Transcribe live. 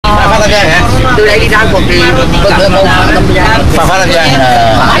Giang hả? Từ đây đi ra cuộc thì Phá Tam Giang. Phá Tam Giang.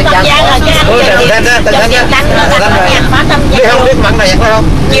 Tam Giang là cái Phá Tam Biết Giang. không, biết mặn này phải không?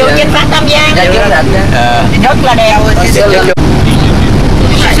 Chiều trên Phá Tam Giang. Rất là đẹp.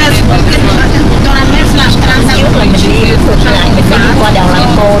 Trước là mình đi ngược lại, mình phải đi qua đèo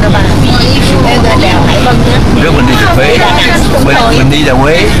Lăng Cô đó bà. Đèo Hải Vân á. Trước mình đi từ Huế, mình đi từ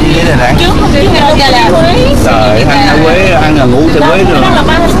Huế đi Đà Nẵng. Trước mình đi ra Huế. Trời, ăn ở Huế, ăn ở ngủ từ Huế rồi. Đó là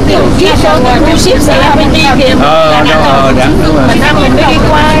ba chiếc xe bên đi kìa. Đẳng đúng rồi. Mình mới đi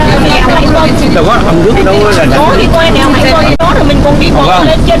qua đèo Hải Vân. Đâu có ông nước đâu là Đẳng. Có đi qua đèo Hải Vân đó rồi mình còn đi bộ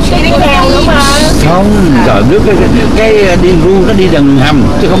lên trên cái đèo nữa mà. Không, trời nước cái đi ru nó đi đường hầm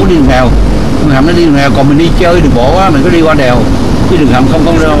chứ không có đi đường đèo. Đường hầm nó đi đường đèo, còn mình đi chơi đường bộ á mình có đi qua đèo. Cái đường hầm không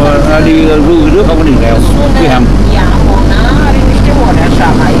đi ru nước không có đường đèo. Cái hầm. Dạ,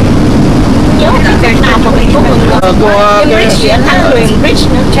 nhớ thì cái nào mà mình có cái bridge, thang thuyền bridge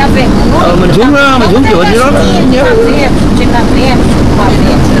nữa. Mình xuống đó, mình xuống chùa như đó nhớ.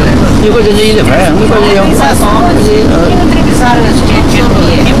 Như có gì thì phải không? Có gì không?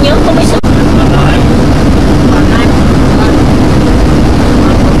 Em nhớ có mấy sự.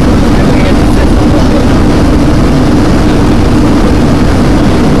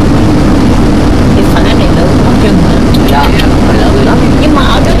 Cái phá này lớn quá chừng. Dạ, lớn lắm. Nhưng mà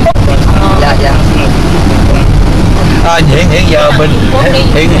ở nước Dạ. Hiện giờ mình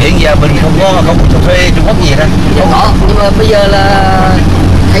hiện giờ mình không có thuê Trung Quốc gì ra. Dạ có, nhưng mà bây giờ là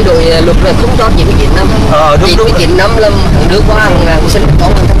thay đổi luật là không cho chỉ cái chuyện năm. Đúng. Cái chuyện năm là nước qua hàng sinh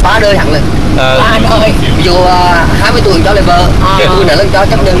con 3 đời hẳn rồi. 3 đời. Ví dụ 20 tuổi cho lại vợ, tôi nữa là cho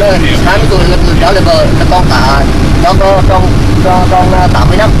chấp nhận đó. 20 tuổi là cho lại vợ, là con cả cho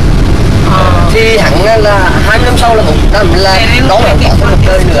 80 năm. Thì hẳn là 20 năm sau là một năm là con là có thêm một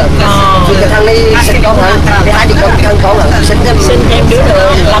đời nữa. Thì cái thằng này sinh con hẳn, thì 20 con thằng con hẳn sinh thêm đứa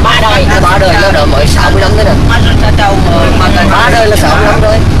nữa là 3 đời. 3 đời nó đợi mới 60 năm thế này. 3 đời là 60 năm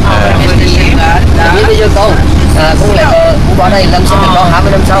rồi. Như bây giờ con lại cũng qua đây làm sinh được con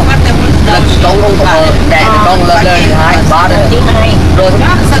 20 năm sau là con không có đẻ được con là đời 2, 3 đời rồi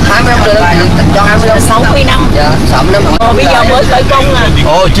 20 năm rồi đó cho 20 năm 60 năm. Dạ 60 năm. Bây giờ mới khởi công à.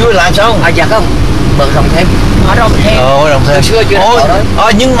 Chưa làm xong. Dạ không, mở rộng thêm. Mở rộng thêm. Rộng thêm. Xưa chưa đậu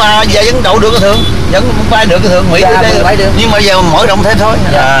Nhưng mà giờ vẫn đậu được cái thường, vẫn bay được cái thường Mỹ được. Nhưng mà giờ mở rộng thêm thôi.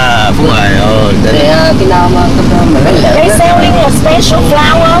 Phú Hoài để khi nào mà mình lấy They selling a special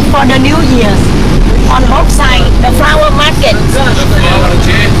flower for the New Year on both sides, the flower market.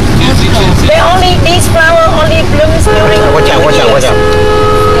 They only this flower only blooms during. Watch out.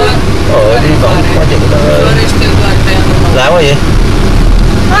 Đi vẫn quá chừng là quá gì?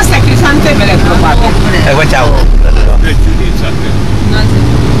 Quan trọng.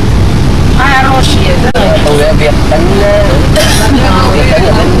 Tôi việc đánh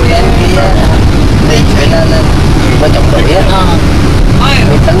ở bên kia đi phải là quan trọng đổi á.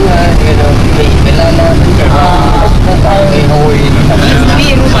 Mình đánh vì phải là cái hồi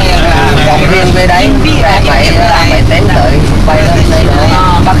dòng riêng về đấy phải tén tới bay lên đây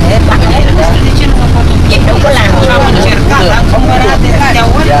bắt hết Vậy đâu có làm đâu. không có được.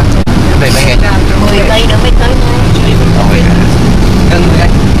 Về mấy ngày? 10 cây nữa mới tới nơi.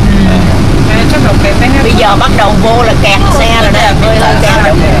 Bây giờ bắt đầu vô là kẹt xe rồi đó. Hơi kẹt.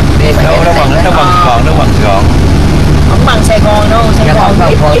 Nó bằng Sài Gòn. Không bằng Sài Gòn đâu, Sài Gòn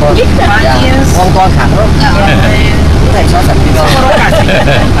ít hoàn toàn khác lắm. Không thể so sánh với đâu.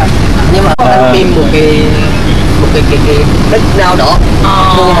 Nhưng mà đang tìm một cái đất nào đó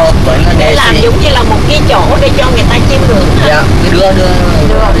phù hợp với là để làm giống như là một cái chỗ để cho người ta chiêm ngưỡng. Dạ, đưa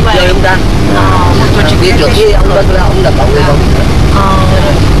chơi ông ra. Đi trước khi ông Đức là ông đã có người không.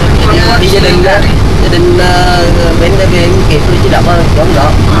 Đi gia đình đó, gia đình bên đây về kịp tôi chỉ đọc giống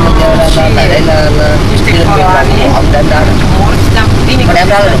đó. Tại đây là gia đình của ông đem ra. Mà đem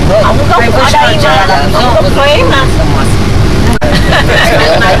ra là đúng thôi. Ông gốc ở đây mà, ông gốc Huế mà.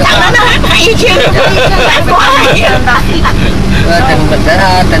 Thằng nó hát hay chứ. Hát quá hay. Mình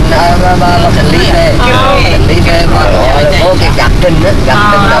sẽ trình lý này, trình lý cái có cái gạt trình đó, gạt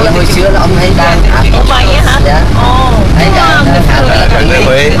trình đó là hồi xưa là ông hay đang hát. Ủa vậy hả? Dạ. Hay đang hát trình lý.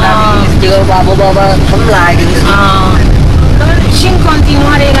 Chưa qua bố thấm lại cái gì. Xin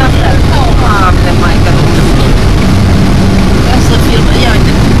continuare la Questo film io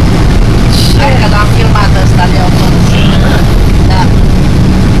anche l'ho filmato stadio con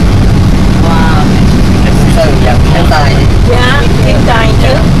wow hiện tại dạ hiện tại chứ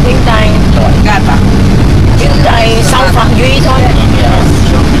hiện tại sau phần duy thôi.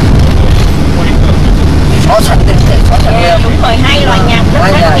 có sẵn Đúng rồi, hai loại nhạc rất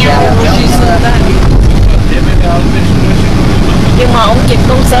khác nhau. Nhưng mà ông chỉnh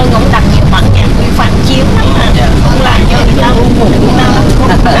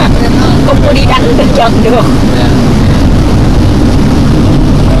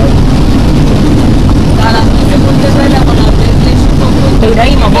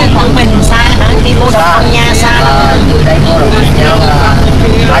Cô đọc Phong Nha xa lắm. Từ đây cô đọc Phong Nha là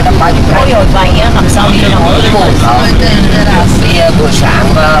 230 Ôi cây. rồi vậy á, làm sao đi nổi. Đi buổi sáng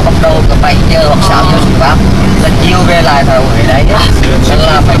và bắt đầu từ 7 giờ hoặc 6 giờ xuất phát. Là chiều về lại tại Huế đấy á. Nên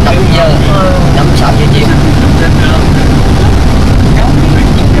là phải 5 giờ, 5-6 giờ chiều.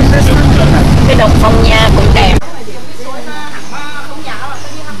 Cái đồng Phong Nha cũng đẹp.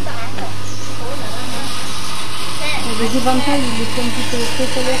 Nhưng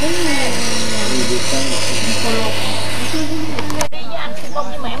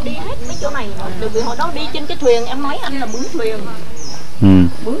mà em đi hết mấy chỗ này từ vì hồi đó đi trên cái thuyền em nói anh là mướn thuyền,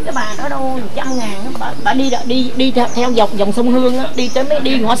 mướn cái bà đó đâu 100.000 bà đi theo dọc dòng sông Hương á, đi tới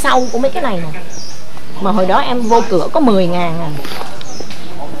đi ngõ sau của mấy cái này nè, mà hồi đó em vô cửa có 10.000 à.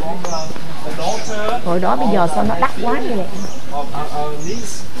 Hồi đó bây giờ sao nó đắt quá như vậy?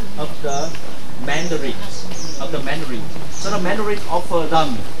 Of the Mandarin. So the Mandarin offer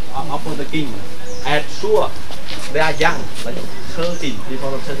them, offer the king, and sure, they are young, like 13,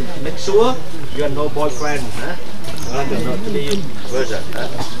 before 13, make sure you are no boyfriend, not to be virgin.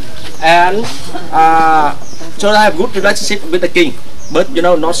 And so they have good relationship with the king, but you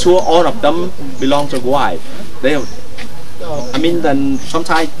know, not sure all of them belong to wife. They have, I mean, then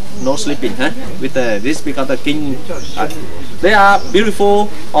sometimes no sleeping, with this because the king, they are beautiful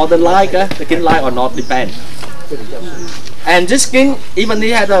or the like, the king like or not depend. And this king, even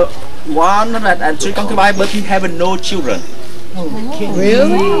he had a 103 concubines, but he had no children.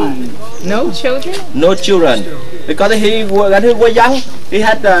 Really? No children? No children, because when he was young, he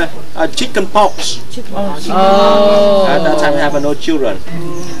had a chicken pox. Oh. At that time, have no children.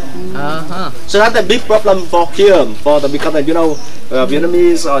 So that's a big problem for him, because you know,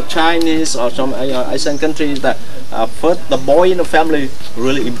 Vietnamese or Chinese or some Asian countries that first the boy in the family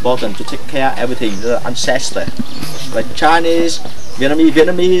really important to take care of everything, the ancestor. Like Chinese,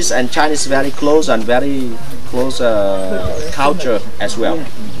 Vietnamese and Chinese very close and very close culture as well.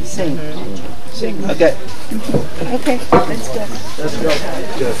 Okay. Okay, that's good.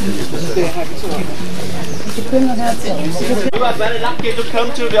 You are very lucky to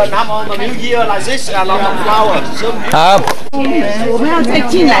come to Vietnam on the New Year like this, a lot of flowers.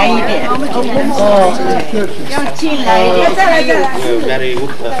 Very good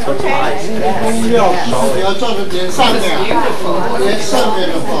fertilizer.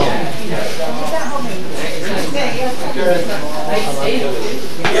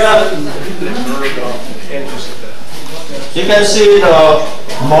 You can see the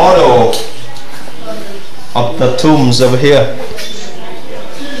model of the tombs over here.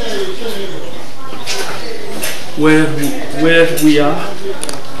 Where we are?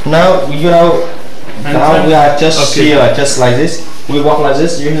 Now you know. Now we are just here, just like this. We walk like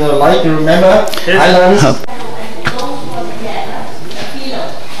this. You know, like you remember islands.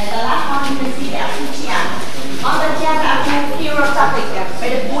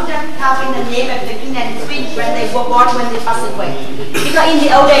 When they were born, when they passed away. Because in the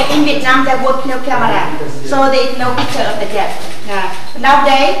old days in Vietnam there was no camera, so there is no picture of the dead.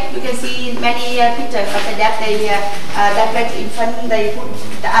 Nowadays you can see many pictures of the dead. They decorate in front. They put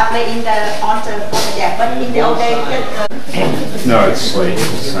play in the altar for the dead. But in the old days, No, it's slate.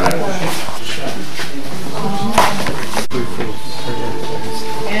 It's not.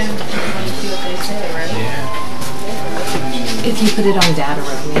 If you put it on data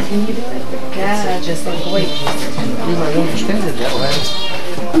roaming, can you do it? Yeah, just like wait. You might understand it that way.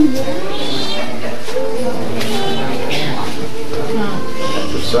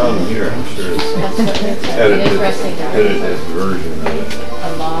 The sound here, I'm sure it's edited version of it.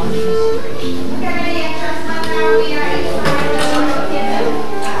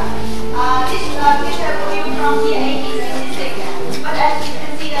 But as you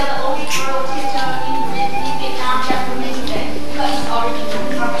can see, the only world picture in Vietnam documented because it's original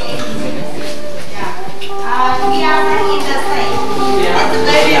from 1866. Yeah. We are back in the same. This is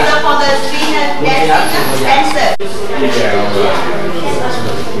the reason for the screen dancing Spencer.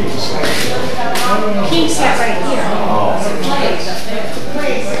 King set right here.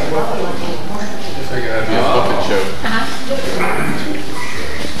 I gotta be a puppet show.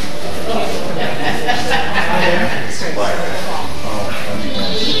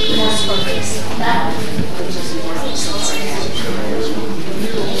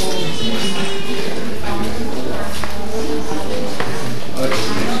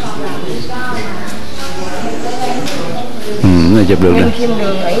 Này chụp được nè.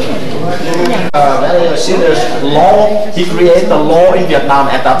 Very serious law. He created the law in Vietnam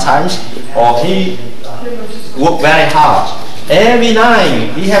at that time, or he worked very hard. Every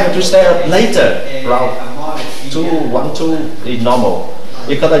night he had to stay up later, around 1, 2 is normal.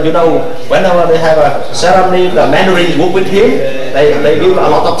 because you know whenever they have a ceremony, the Mandarin work with him. They give a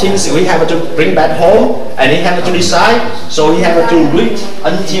lot of things. We have to bring back home, and he have to decide. So he have to read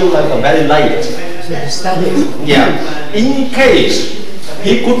until like very late. Yeah. In case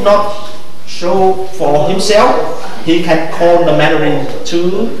he could not show for himself, he can call the Mandarin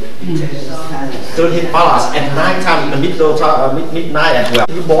to his palace at night time, in the midnight as well.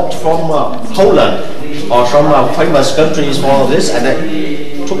 He bought from Poland or from famous countries for this, and then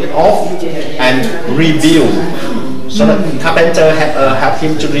took it off and rebuild. So the carpenter have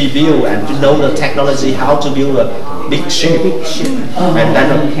him to rebuild and to know the technology how to build a big ship. And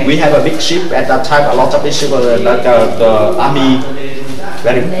then we have a big ship at that time. A lot of big ships like the army,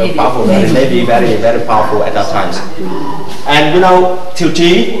 very powerful, navy, very powerful at that time. And you know, Thiệu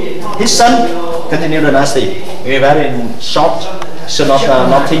Chí, his son, continue the dynasty. Very short, so not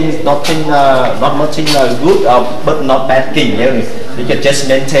nothing good but not bad king. He can just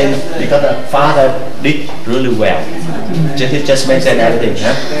maintain because the father did really well. He just maintain everything.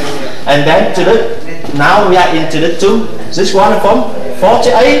 And then now we are into the two. This one from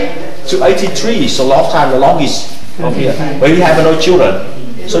 48 to 83, so long time, the longest from here. Where we have no children.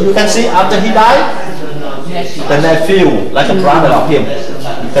 So you can see after he died, the nephew, like a brother of him,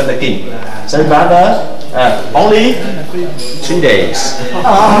 became the king. So brother, only 3 days.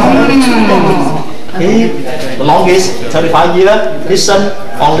 He, the longest, 35 years, his son,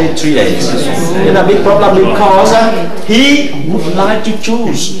 only 3 days. It's a big problem because he would like to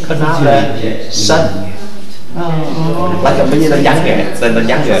choose another son. Like a the younger.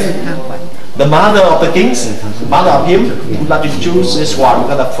 The mother of the kings, mother of him, would like to choose this one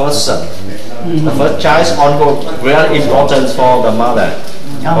because the first son. The first child is very important for the mother.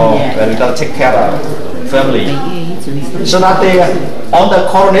 When we gotta take care of family. So that they, on the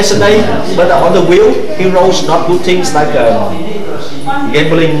coronation day, but on the will, he wrote not good things like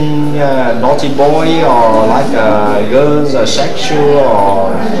gambling, naughty boy, or like girls, sexual,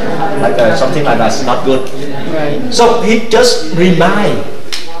 or like something like that. It's not good. Right. So he just remind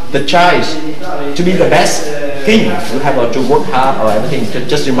the child to be the best king. You have to work hard or everything.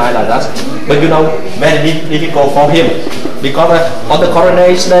 Just remind like that. But you know, very difficult for him because on the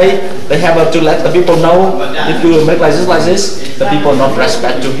coronation day they have to let the people know if you make like this, the people not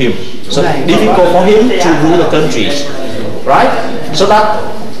respect to him. So difficult for him to rule the countries, right? So that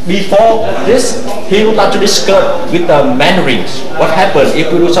before this, he would like to discuss with the Mandarins what happened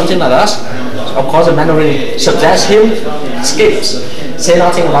if we do something like that. Of course, the Mandarin suggest him skips. Say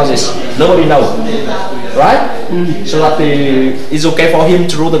nothing about this. Nobody knows, right? So that it's okay for him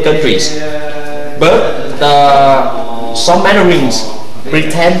to rule the countries. But some Mandarins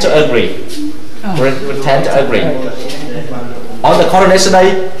pretend to agree. Pretend to agree. On the coronation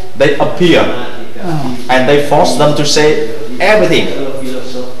day, they appear and they force them to say everything,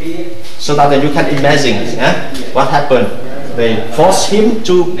 so that you can imagine what happened. They force him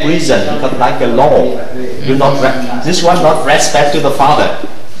to prison because like a law, you this one not respect to the father,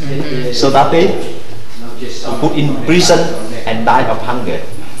 so that they put in prison and die of hunger.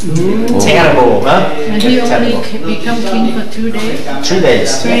 Terrible, huh? And he only become king for 2 days? 3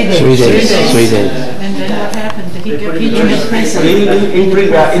 days. 3 days. 3 days. 3 days. And then what happened? Did he get in prison?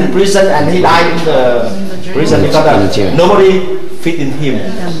 In prison, and he died in the prison because nobody fit in him.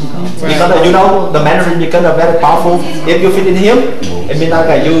 Because you know, the Mandarin become very powerful. If you fit in him, it means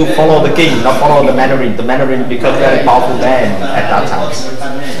like you follow the king, not follow the Mandarin. The Mandarin become very powerful man at that time.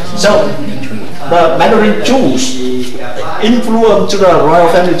 So the Mandarin choose, influence to the royal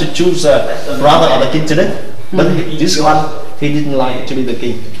family to choose a brother of the king today. But this one, he didn't like to be the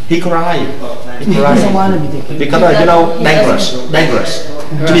king. He cried. He doesn't want to be the king. Because you know, dangerous.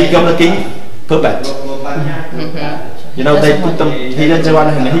 To become the king, perfect. You know, they put them, he didn't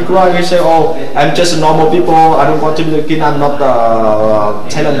want him. He cried, he said, oh, I'm just a normal people, I don't want to be the king, I'm not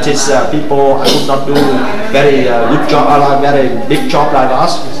talented people, I would not do very good job, like very big job like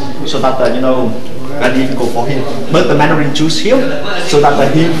us. So that, you know, very difficult for him. But the Mandarin choose him, so that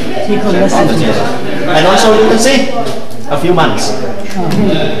he could listen. And also you can see, a few months.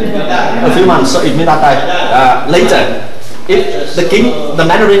 So it means that later, if the king, the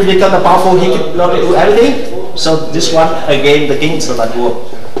Mandarin become the powerful, he could not do everything. So this one again, the king so that will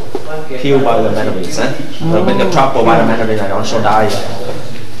killed by the Mandarins, make a trouble by the Mandarin and also die.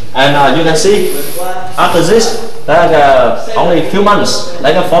 And you can see after this, only a few months,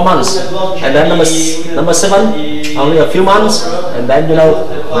 like 4 months, and then number 7, only a few months, and then you know,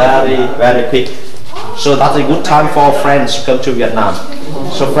 very quick. So that's a good time for French to come to Vietnam.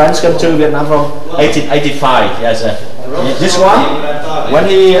 So French come to Vietnam from 1885, yes. This one, when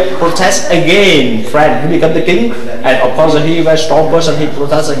he protests again, friend, he become the king, and of course he very strong person. He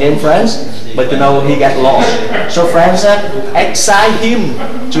protests again, friends, but you know he get lost. So friends exile him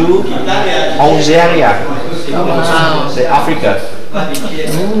to Algeria, the Africa,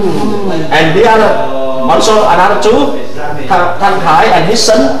 and the other also another two, Thanh Thái and his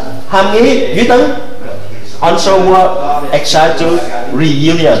son Ham Nghi, Duy Tấn, also were exiled to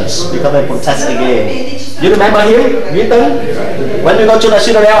reunions because they protest again. You remember him, Duy Tấn? When we go to the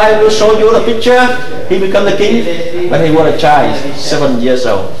citadel, I will show you the picture. He became the king when he was a child, 7 years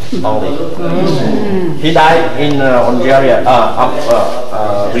old only. He died in Algeria,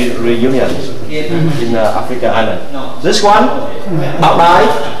 reunion in Africa island. This one died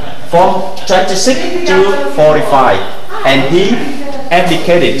from 26 to 45, and he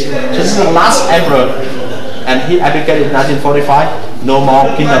abdicated. This is the last emperor, and he abdicated in 1945. No more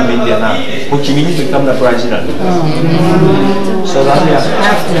kingdom in Vietnam. Ho Chi Minh become the president. So that's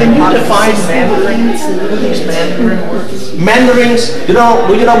Can you define Mandarins? These Mandarin words? Mandarins. Do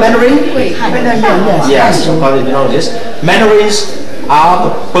you know Mandarin? Yes, of course you know this. Mandarins are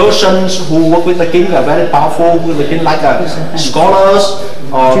the persons who work with the king, are very powerful with the king, like scholars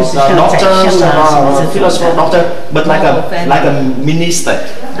or doctors or philosopher, doctor, but like a minister.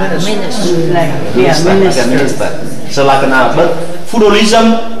 Minister. So like now, but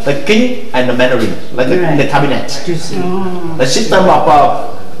feudalism, the king and the Mandarin, like the cabinet. The system of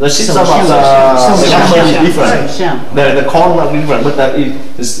the government is different. The corn are different, but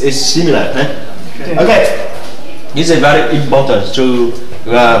it's similar. Okay, this is very important to.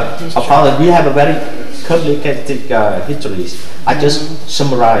 Of course, we have a very complicated histories. I just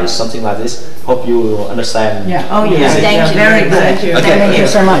summarize something like this. Hope you understand. Yeah. Oh yes. Thank you. Very good. Okay. Thank you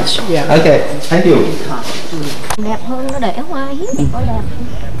so much. Yeah. Okay. Thank you. Đẹp hơn nó để hoa hiếm coi đẹp.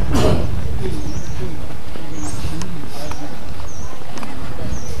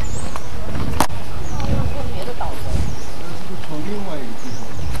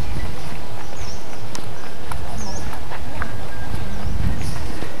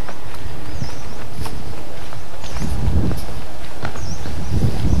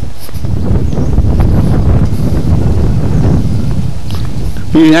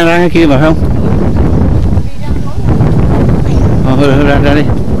 Đi ra cái kia vào không? Thôi ra đi.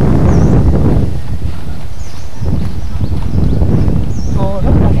 Hồ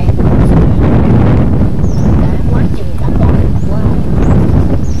rất là đẹp. Đã quá chừng cả con quá.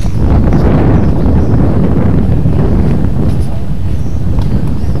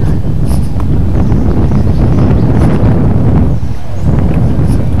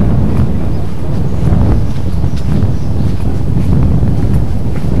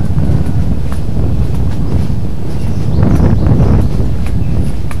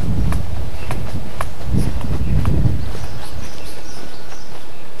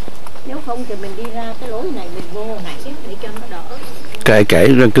 Không thì mình đi ra cái lối này mình vô nãy để cho nó đỡ. Kệ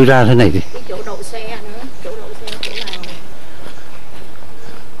cứ ra thế này đi. Cái chỗ đậu xe nữa, chỗ đậu xe chỗ nào?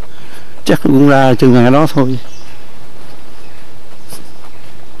 Chắc cũng ra chừng ngày đó thôi.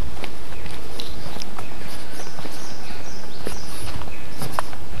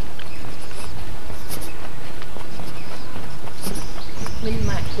 Minh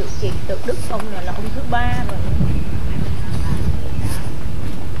Mạc Tự Kiệt Tự Đức ông là ông thứ 3 rồi.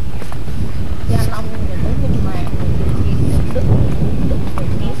 Gia Long rồi tới Minh Mạc rồi Tự Kiệt Tự Đức Tự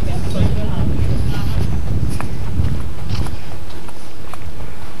Kiệt.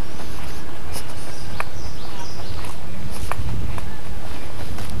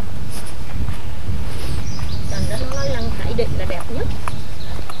 Thành ra nó nói Lăng Khải Định là đẹp nhất.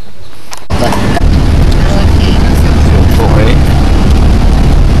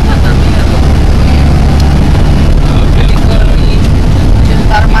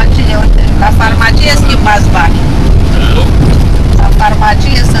 La farmacie schimbați bani. La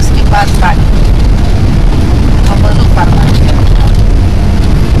farmacie să schimbați bani. Am văzut farmacie.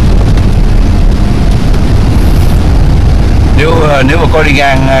 Nếu mà có đi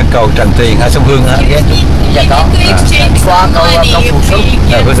ngang cầu Trần Tiền hay sông Hương ghé Dạ có. Qua cầu Phú Xuân.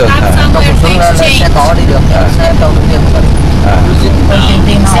 Phú Xuân. Cầu Phú Xuân là xe to đi được, xe to đi được mình.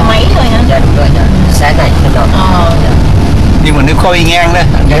 Tiền xe máy thôi hả? Dạ đúng rồi, xe này trên đó. Nhưng mà nếu có đi ngang đó,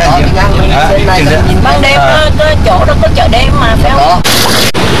 ban đêm cái chỗ đó có chợ đêm mà phải không?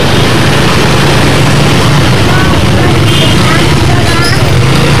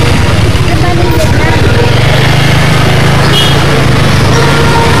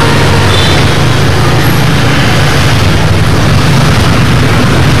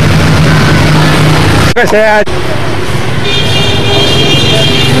 Cái xe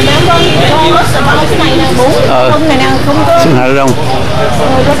đang con nó bao cái này nè, 4 không này nè, không có. Xin hỏi đâu.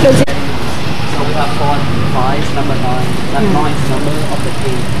 Rất được.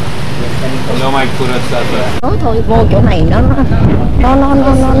 Thôi vô chỗ này nó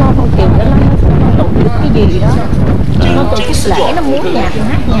không kịp nữa, nó tổ chức cái gì đó, nó tổ chức lễ, nó muốn nhạc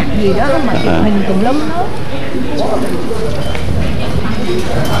hát nhạc gì đó mà chụp hình tùm lum đó.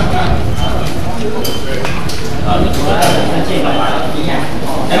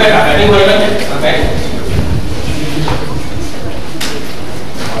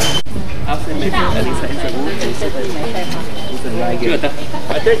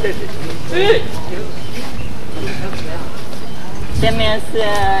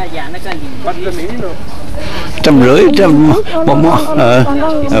 Trăm rưỡi, một món.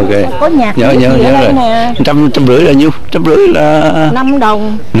 Ok. Có nhạc nhớ rồi. Trăm rưỡi là nhiêu? Trăm rưỡi là 5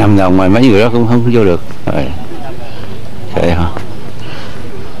 đồng. 5 đồng mà mấy người đó cũng không vô được. Rồi. Vậy hả?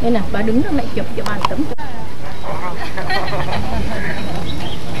 Đây nè, bà đứng đó lại chụp cho bà tấm.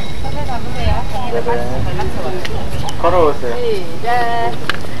 걸어오세요.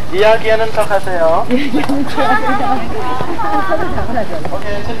 이야기하는 척 하세요.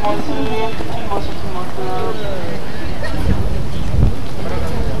 오케이, 뒷모습.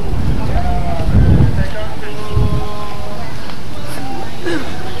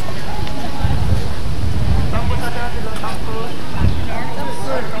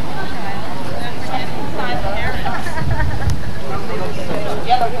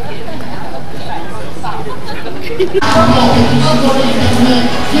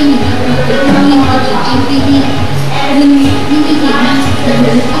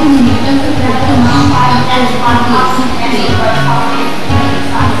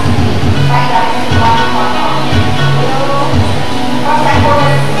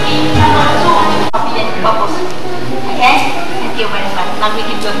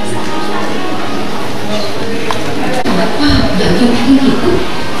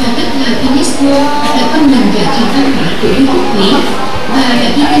 và các là UNESCO đã công nhận giá trị văn hóa của dân tộc Mỹ và đã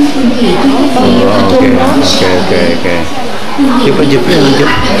ghi tên quần thể trong thế giới. Ok. Chụp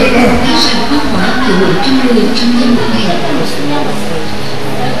đa sản văn hóa từ 100 người trong nhân một ngày.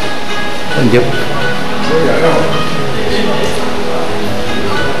 Giúp.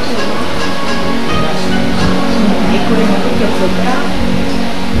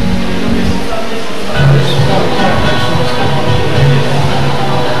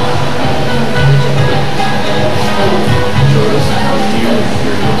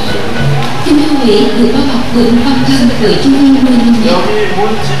 Kinh đô Huế được bao bọc bởi một vòng tròn với trung ương 10 nghìn mét.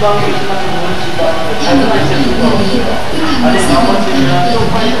 Theo một bản tin địa lý, tinh thần được xây dựng tại Tây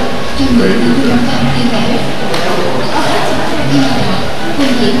Bắc cho người lưu thông vào Tây Bắc. Theo đó,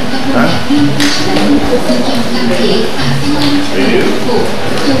 cùng với một các bộ nhạc viên cơ sở lương lựa chọn làm thế và thanh niên của phố cổ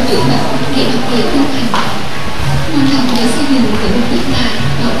trong chủ mặt để học về tinh thần. Môn học được xây dựng với mục đích là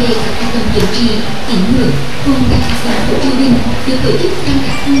bảo vệ các hoạt động chính trị, tín ngưỡng cùng các hoạt động của triều đình được tổ chức trong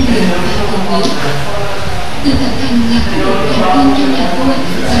các cung điện và thành phố. Từ thẳng thành là các đội nhạc viên cho nhà vua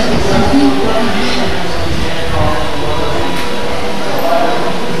và các giáo viên của hoàng gia.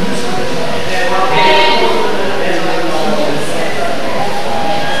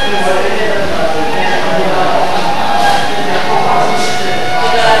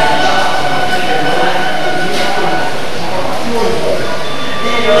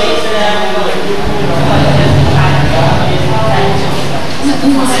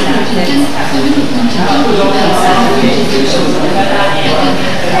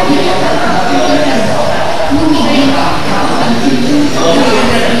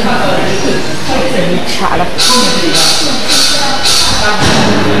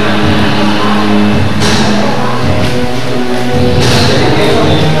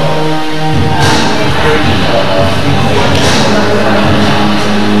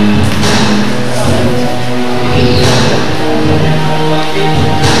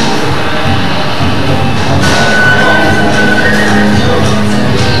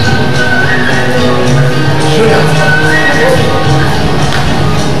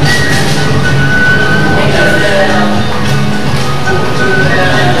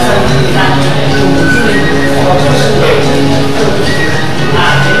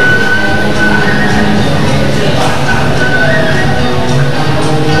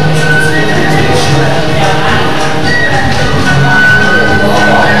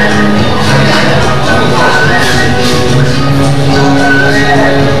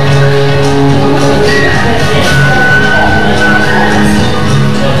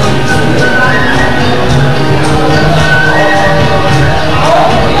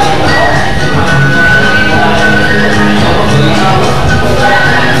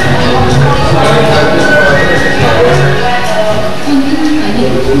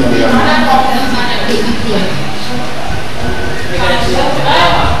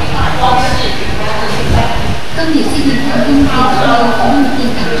 Công nghiệp xây dựng thành công thì có đầu của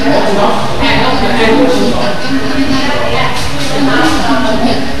 1883, trong đó là công ty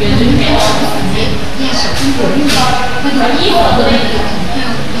Nhật, gia sở công của Nhật và được biết là bộ này thành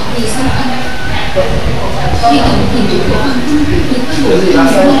hào học về sông Anh. Khi tổng tiền trụ của Hoàng cung được các bộ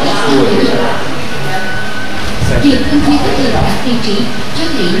công nghiệp việc phân huy các lần đặt vị trí cho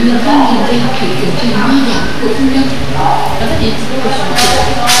thấy nhiều con nhìn về học thủy tưởng trình đa dạng của phương Đông.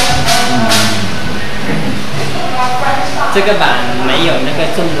这个版没有那个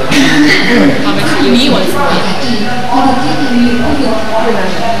中文，他们是用英文说的。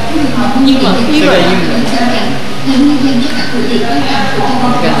英文，这个英文。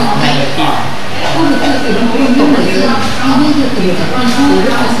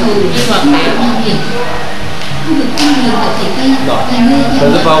可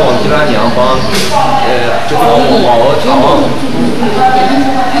是把我这边娘帮，就帮我保额长。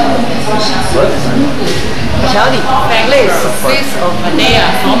Charlie, English, Swiss of Manila,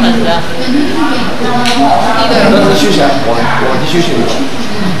 Thomas 的。那是休息，我的休息。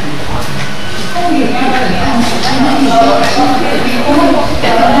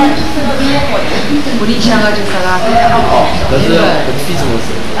不理想啊，就是啦。可是非常是。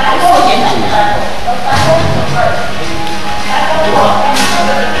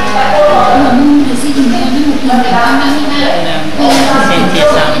được xây dựng vào năm 1833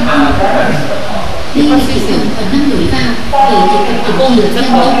 đây là kỳ vọng vào năm lối vào để chỉ cần kiểm duyệt dành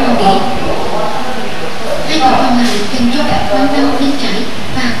cho hoàng đế. Hai cửa còn lại dành cho các quan văn bên trái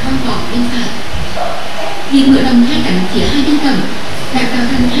và quan võ bên phải. Việc mở rộng hai cánh phía hai bên cổng đã tạo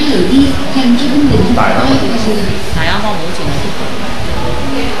thành hai lối đi dành cho binh lính voi và ngựa.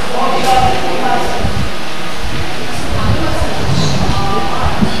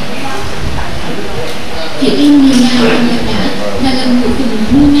 Phía trên nền nhà bằng gạch đá là lần cuối cùng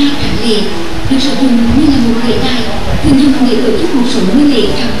mua nga tráng lệ, được sử dụng như là một lễ đài, thường dùng để tổ chức một số nghi lễ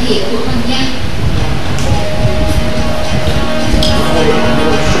trọng thể của hoàng gia.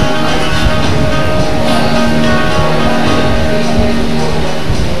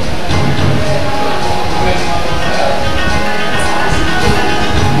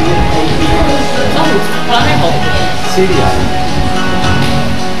 Syria.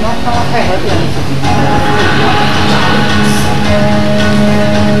 Nó phải có tiền.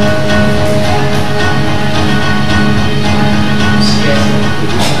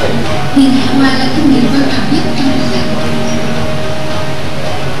 Huyền Hạ Hoa là cung điện quan trọng nhất trong Đà Lạt.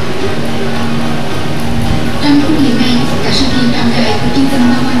 Trong cung điện này, các sự kiện trọng đại của trung tâm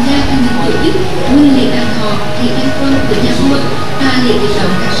hoàng gia đang được tổ chức như lễ đàn thọ, lễ đăng quang của nhà vua và lễ kỷ niệm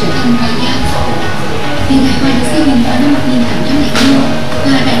các sự kiện hoàng gia. Huyền Hạ Hoa được xây dựng vào năm 1805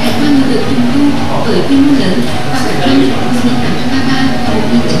 và đại hải quan được trùng tu với quy mô lớn vào các năm 1833 và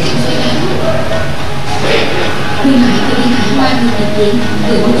 1928. Người mãi của Huyền Hạ Hoa được thiết kế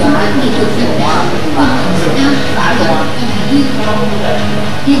với một phong cách nghệ thuật độc đáo, quan trọng cao, và đại duyên.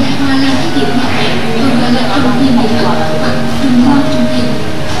 Huyền Hạ Hoa là cái điểm hiện đại, còn gọi là trung tâm nghệ thuật hoặc trung tâm trung tâm.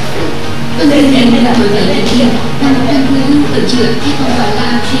 Công ty này là nổi tiếng điển hình và một trang quê hương ở giữa hay còn gọi là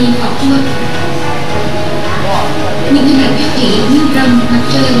phi phỏ chua. Những hình ảnh các chỉ như rồng, mặt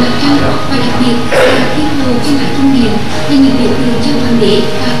trời, mặt trăng và đặc biệt là thiên hồ trên mái cung điện là những biểu tượng cho hoàng đế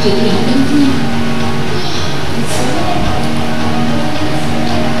và triều đình đông phương.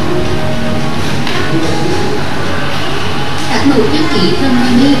 Các mẫu trang trí rồng và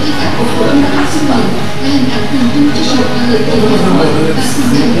nêu trên các ổ của ông đã xung quanh là hình ảnh tượng trưng cho sự hòa hợp của nhà vua và sinh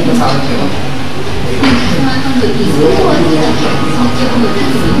thành của nhà vua. Huyền Hạ Hoa còn nổi tiếng với các quan hệ đặc biệt mà cho người ta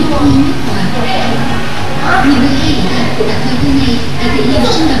nổi nhất như nhất hòa. Những lời hay hình của các thơ thơ này đã thể hiện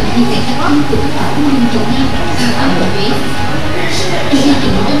sinh động những vẻ đặc trưng của các cung đình Việt Nam và văn hóa Huế. Những gia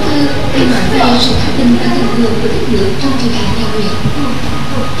đình trong thơ để nói về sự thái bình và thịnh vượng của đất nước trong thời đại nhà Nguyễn.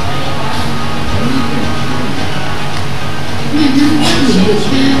 Ngàn năm qua những người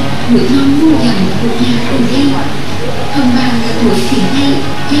cha, mũi non muôn dặm của nhà cùng đây. Hồng bàng là tuổi thuyền thay,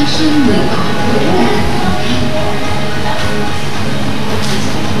 giang sơn mới có một là còn thay.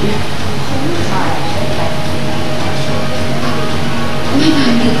 Mai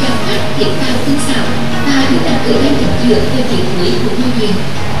vàng được chào cắt hiện vào tinh xảo và được đặt ở bên cạnh giữa về phía cuối của ngôi đền.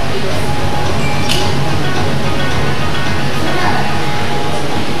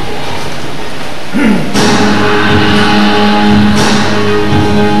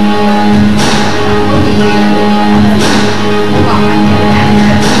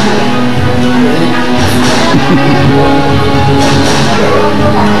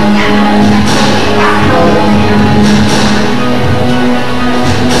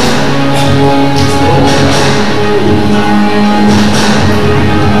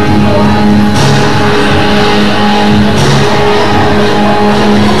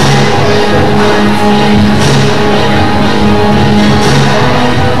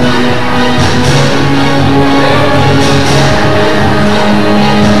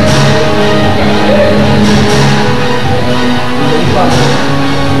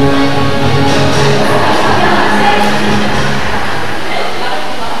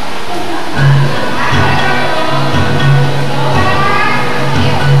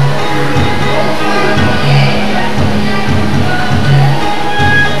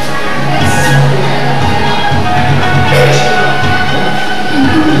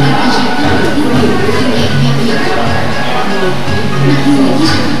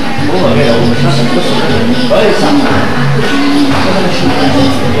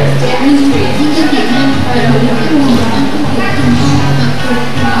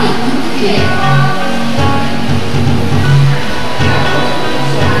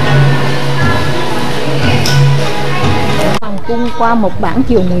 cung qua một bản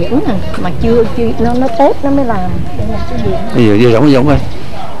triều Nguyễn nè, mà chưa nó tốt nó mới làm. Đây là cái gì? Bây giờ giống coi.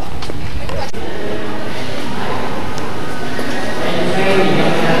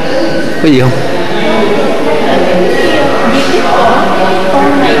 Cái gì không?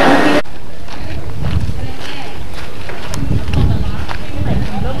 Con này con kia.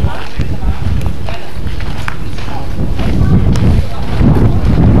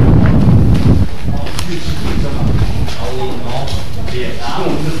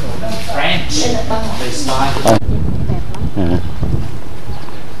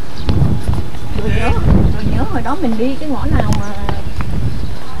 Tôi nhớ hồi đó mình đi cái ngõ nào mà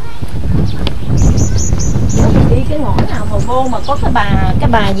đi cái ngõ nào mà vô mà có cái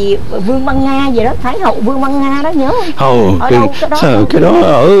bà gì Vương Văn Nga gì đó, Thái hậu Vương Văn Nga đó, nhớ không? Ở đâu cái đó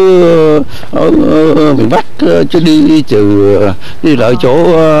ở miền Bắc chứ đi từ đi lại chỗ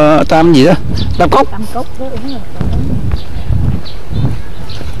Tam gì đó, Tam Cốc đó, đúng rồi.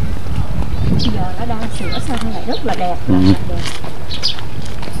 Giờ nó đang sửa sang lại rất là đẹp.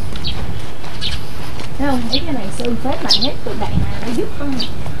 Thấy không? Mấy cái này sơn phết lại hết, tụi đại hà nó giúp không?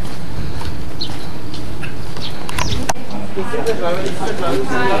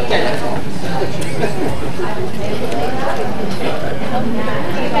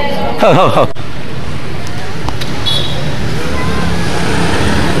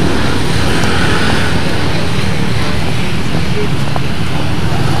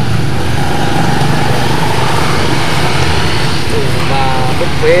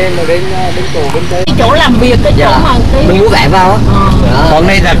 Cái chỗ làm việc, cái chỗ mà mình mua vé vào á. Còn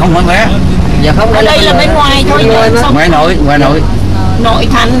đây là không phải vé. Dạ không, ở đây là bên ngoài thôi. Ngoài nội nội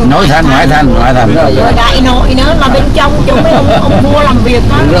thành, ngoại thành rồi đại nội nữa là bên trong chỗ mấy ông vua làm việc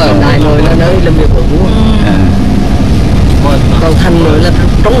đó. Đúng rồi, đại nội là nơi làm việc của vua. Còn thành nội là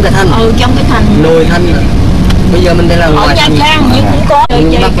trong cái thành. Trong cái thành. Nội thành. Bây giờ mình đây là ngoài ở Nha Trang nhưng cũng có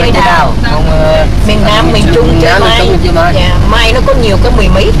cây đào. Miền Nam, miền Trung chơi mai. Mai nó có nhiều cái mười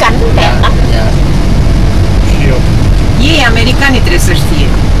mấy cánh đẹp lắm. Ей американе трясешься.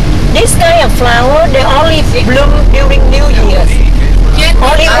 This kind of flower they only bloom during New Year.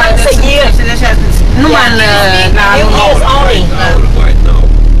 Only once a year. Ну, New Year's only.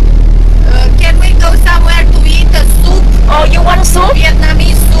 Can we go somewhere to eat a soup? Oh, you want soup?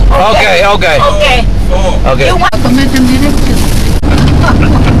 Vietnamese soup. Okay. You want?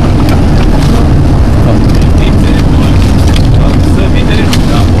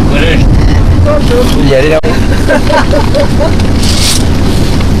 Về đi đâu?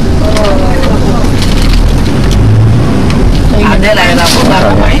 Đây này là một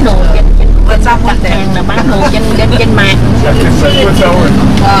bán đồ trên đặt hàng là bán đồ trên mạng.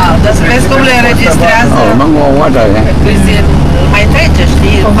 Món ngon quá trời nè.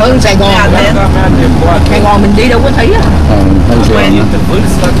 Còn hơn Sài Gòn nữa. Sài Gòn mình đi đâu có thấy á.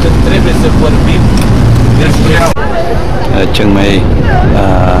 Chiang Mai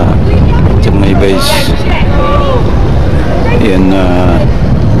base in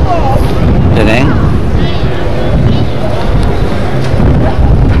Da Nang.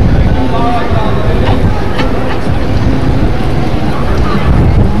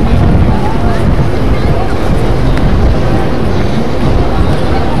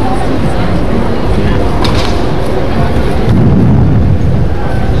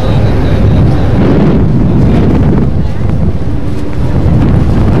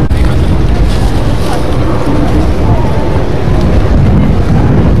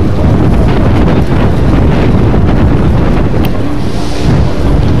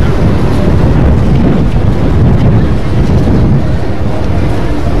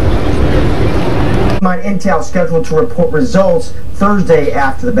 Intel scheduled to report results Thursday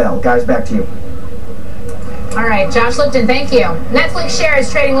after the bell. Guys, back to you. All right, Josh Lipton, thank you. Netflix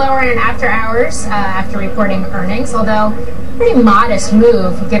shares trading lower in after hours after reporting earnings, although pretty modest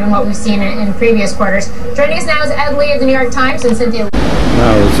move given what we've seen in previous quarters. Joining us now is Ed Lee of the New York Times and Cynthia.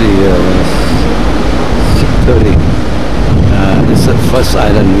 Now is the 6:30. This is the first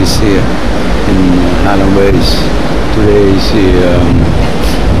island we see in Highland Bays. Today is the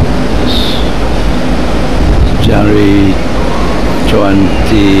January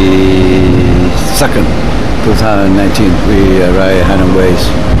 22nd, 2019, we arrived Highland Bays.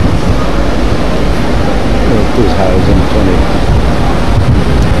 2020.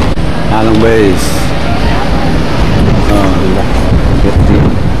 Highland Bays.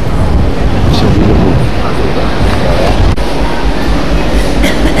 So beautiful.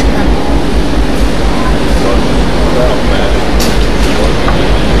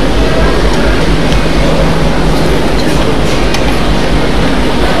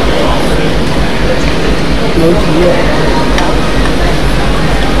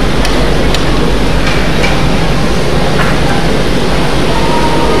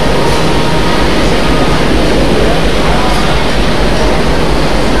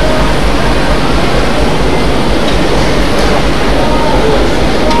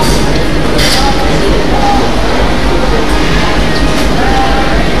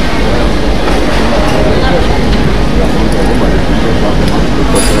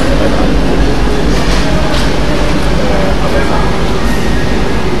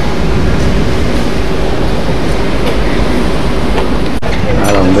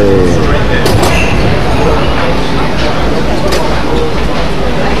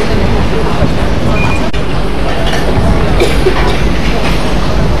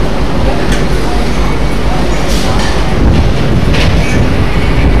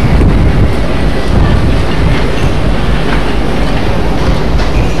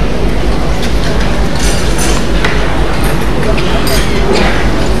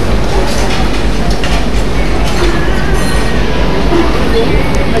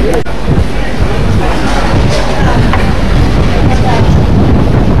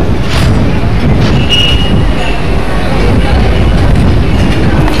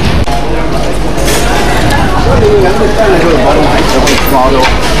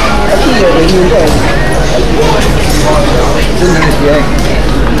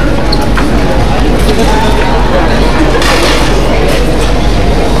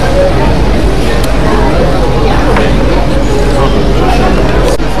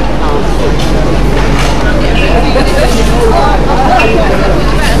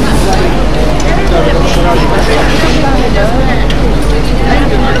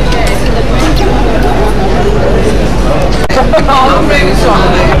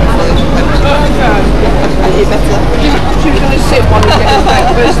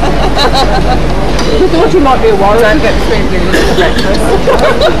 thought you might be a warrior.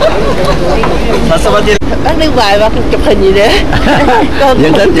 Bác đứng vài bác chụp hình gì đấy. Con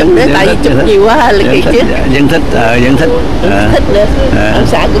Vẫn thích, tại vì chụp nhiều quá là kỳ trước. Vẫn thích, vẫn thích. Thích nữa. Ông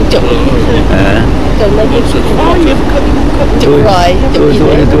xã cũng chụp. Còn nó chụp rồi, chụp gì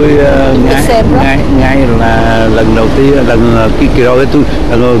nữa. Tôi ngay là lần đầu tiên, kỳ rồi tôi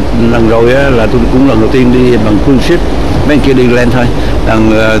lần rồi là tôi cũng lần đầu tiên đi bằng cruise ship, mấy kia đi lên thôi.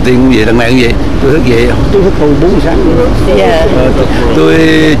 Lần tiên cũng vậy, lần này cũng vậy. Tôi thức vậy, tôi thức hồi 4 sáng. Tôi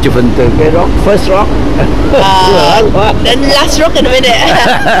chụp hình từ cái rock, first rock. Đến last rock rồi mới đẹp.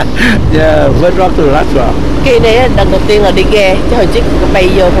 First rock to last rock. Kỳ này lần đầu tiên là đi ghe, chứ hồi trước bay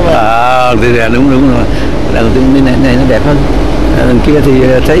vô không à. Thì đúng rồi. Lần đầu tiên này nó đẹp hơn. Lần kia thì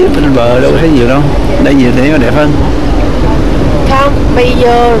thấy bên bờ đâu thấy nhiều đâu. Đây nhiều thấy nó đẹp hơn. Không, bay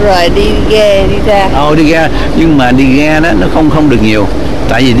vô rồi đi ghe đi ra. Đi ghe, nhưng mà đi ghe đó nó không được nhiều.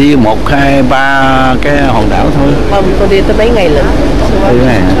 Tại vì đi 1, 2, 3 cái hòn đảo thôi. Không, con đi tới mấy ngày lận.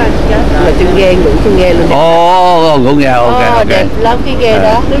 Mà trên ghe, ngủ trên ghe luôn. Ngủ ghe, ok. Đẹp lắm cái ghe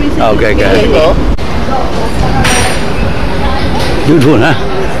đó. Ok. Cái ghe gỗ. Beautiful hả?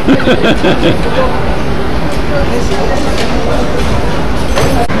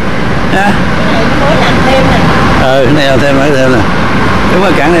 Mới làm thêm nè. Cái này làm thêm nè. Đúng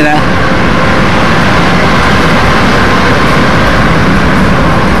rồi, cảng này nè.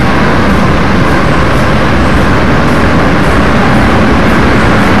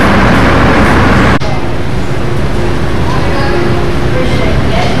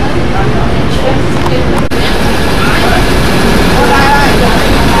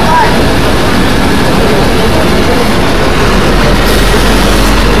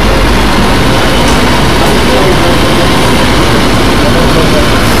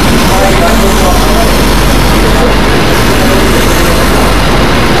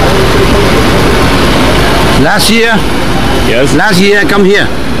 Last year, I come here.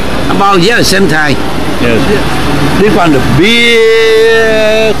 About same time. Yes. This one the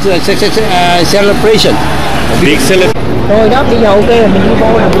big celebration. Big celebration. Rồi đó, bây giờ ok rồi mình đi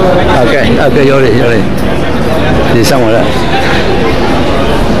vô là vừa. Ok, vô đi. Đi xong rồi đó.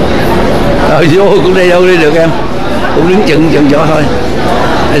 Vô cũng đi đâu đi được em. Cũng đứng chừng chỗ thôi.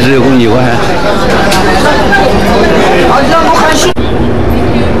 Cái rượu cũng nhiều quá hả?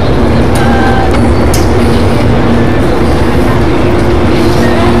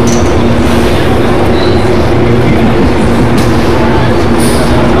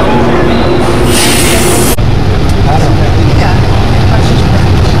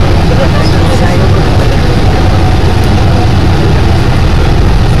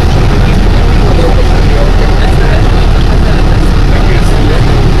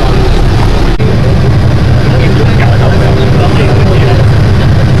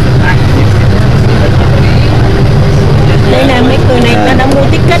 Đây là mấy người này ta đã mua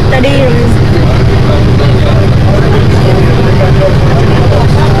ticket ta đi rồi.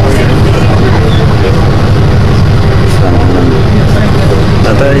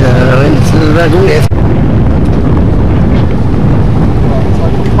 Tới cũng đẹp.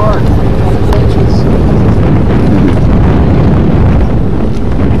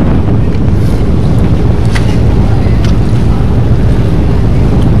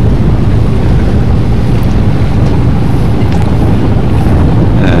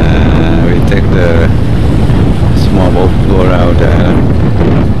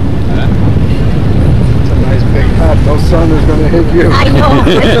 I know.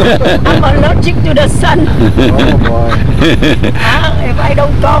 I'm allergic to the sun. Oh boy. If I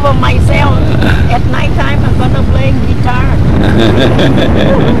don't cover myself at night time, I'm gonna play guitar.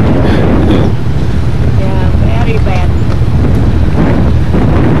 Yeah, very bad.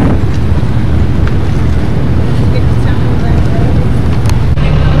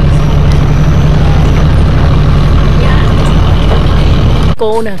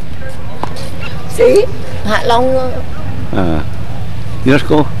 Cô nè. See? Hạ Long. Rất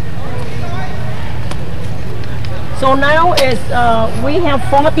cool. So now is we have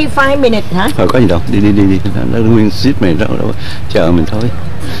 45 minutes hả? Có gì đâu, đi. Nó nguyên ship này đâu chờ mình thôi.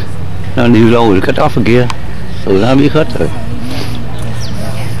 Nó đi lâu rồi cut off ở kia. Tụi nó biết hết rồi.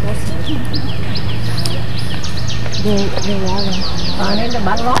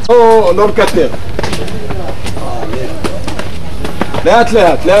 Oh, non كتير. لا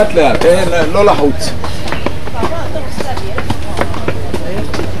لا لحوت.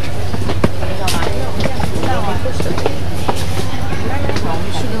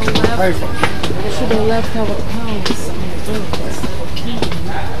 Should have left our house.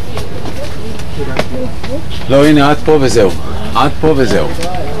 לא, הנה את פה וזהו. עד פה וזהו.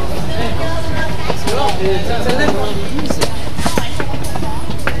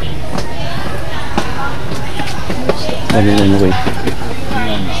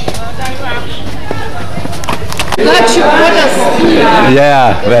 Yeah,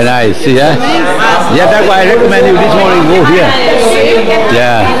 very nice. See, yeah? Yeah, that's why I recommend you this morning go here.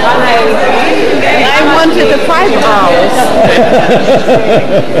 Yeah. I wanted the 5 hours.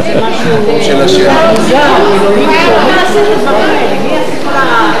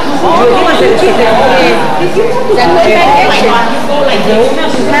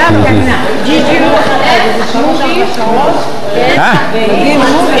 Huh?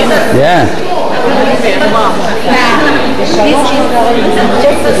 Yeah. This is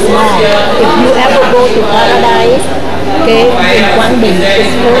just a small. If you ever go to Paradise, okay, in Quang Binh,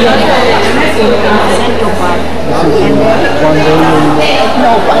 it's further in Central Park.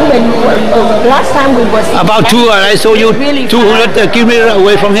 No, Quang Binh, last time we was... About 2 hours, I saw you 200 kilometers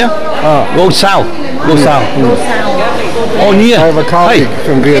away from here. Go south. Go south. Go south. Oh, near. I have a colleague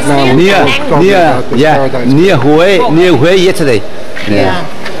from Vietnam. Near Hue yesterday. Yeah.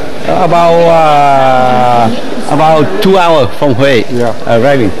 About 2 hours from Hue.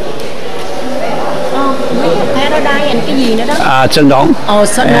 Arriving. Paradise and cái gì nữa đó? Sơn Đón.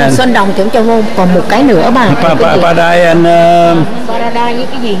 Sơn Đồng tưởng cho vô. Còn một cái nữa bà. Paradise and Paradise với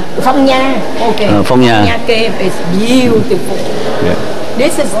cái gì? Phong Nha. Okay. Phong Nha. Nha cave is beautiful. Yeah.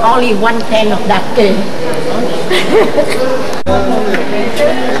 This is only 1/10 of that cave.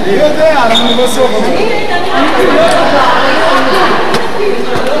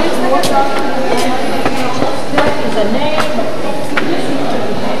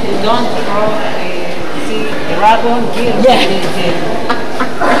 Don't throw see dragon here. Yeah.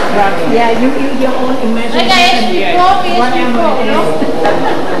 Yeah, you use your own imagination.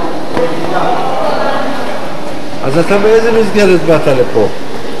 אז אתה באיזה מסגרת באת לפה?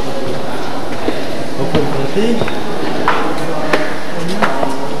 אוכל פרטי?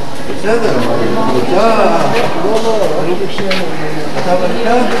 בסדר, אתה מלכה?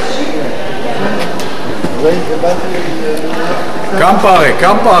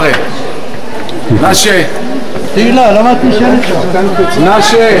 Campare. Nasce. תהילה, למה את נשארת שם?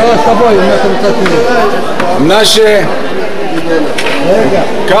 Nasce. לא, סבוי, אם אתה רוצה תהילה. Nasce. רגע.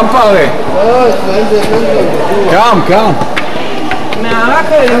 Campare. קם.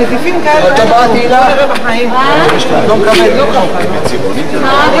 מהערק האלה, נטיפים כאלה. אתה בא תהילה? בחיים. לא מקבל.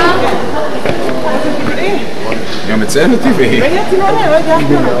 גם אצלנו טבעי.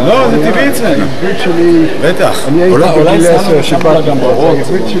 לא, זה טבעי אצלנו. בטח. אולי בגיל 10 שיפרת גם בורות.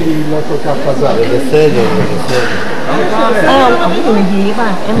 העברית שלי לא כל כך חזק. זה בסדר. Ông người gì bà?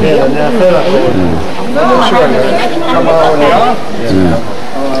 Em nghĩ ông người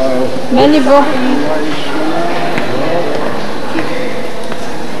Many bro.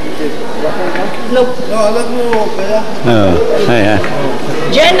 Look.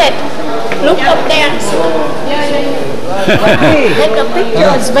 Janet, look up there. Take a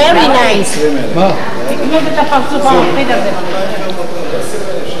picture. It's very nice.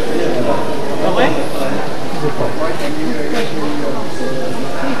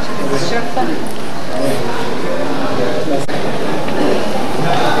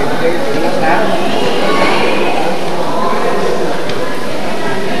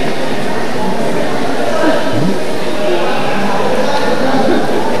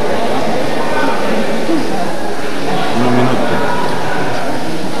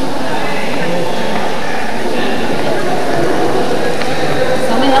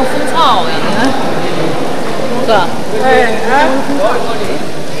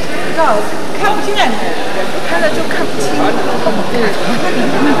看不清啊，看了就看不清。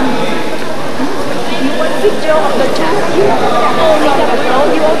You want picture of the child? Oh,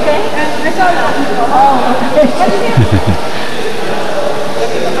 you okay? I saw that. Oh.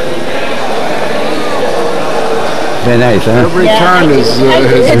 Very nice, huh? Every turn is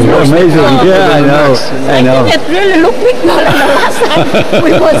amazing. Yeah, I know. I know. It really looked bigger than the last time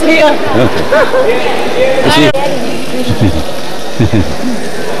we was here.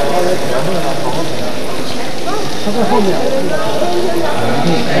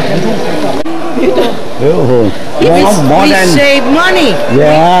 Beautiful. More We than save money.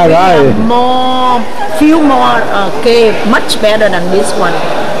 Yeah, right. Few more cave, much better than this one.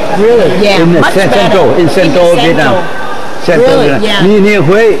 Really? Yeah, in much Central, better. in Central Vietnam. Central Really? Vietnam. Yeah. Near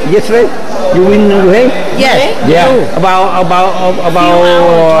Hue yesterday. You in Hue? Yes. Yeah. About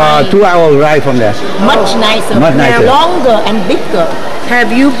 2 hours ride from there. Much nicer. Much nicer. They're longer and bigger. Have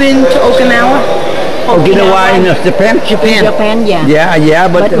you been to Okinawa? Okinawa in Japan. Japan, yeah. Yeah,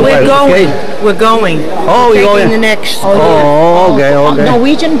 but We're going. okay. We're going. Oh, we're you're going. the next. Oh, okay.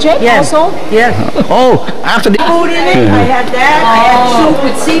 Norwegian jet also? Yes. Oh, after the Food in it. I had that. I had soup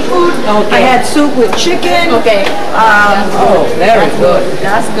with seafood. I had soup with chicken. Okay. Very good.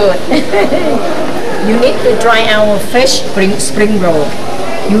 That's good. You need to try our fish spring roll.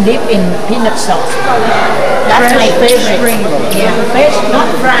 You dip in peanut sauce. That's my favorite. Spring roll. Yeah, fish, not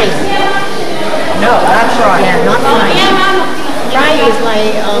fried. No, that's right. Yeah, not fried. Fried is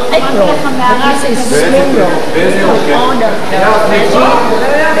like egg roll, but this is spring roll. All the veggie,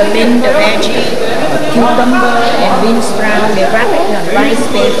 the mint, the veggie, cucumber and bean sprout. They wrap it in rice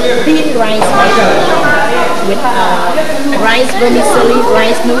paper, thin rice paper with rice vermicelli,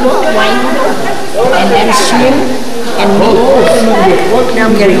 rice noodle, white noodle, and then shrimp and meat. Now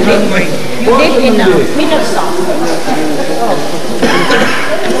I'm getting hungry. You dip in peanut sauce.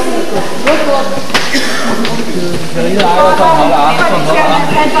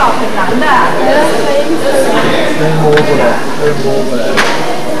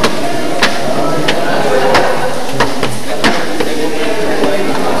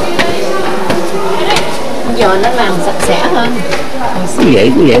 Giờ nó làm sạch sẽ hơn. Cứ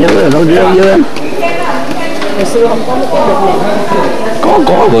vậy nó rêu dưa. Hồi xưa không có mấy cái bực này.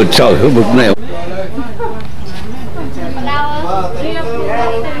 Có vừa trời cái bực này.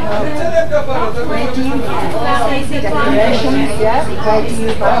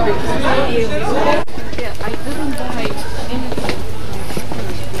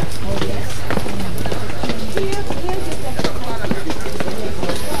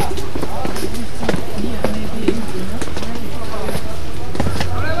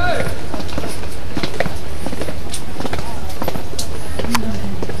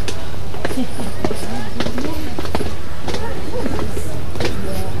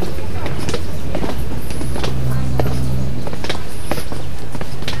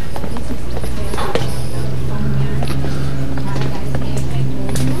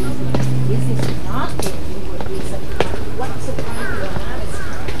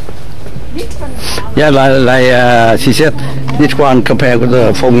 Yeah, like she said, this one compared with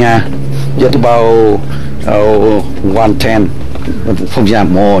the Phong just about 110.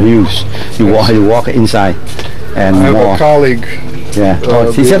 Phong more huge. You walk inside and I have more. a colleague. Yeah.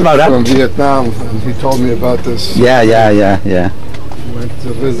 She said about that from Vietnam, and he told me about this. Yeah. Went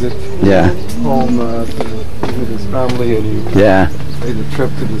to visit. Yeah. Home to visit his family, and he made a trip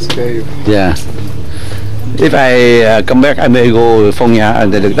to this cave. Yeah. If I come back, I may go Phong Nha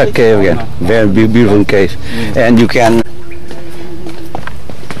and that cave again. Very beautiful cave, and you can.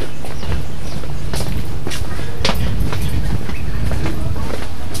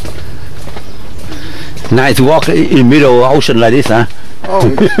 Nice to walk in middle of ocean like this, huh? Oh,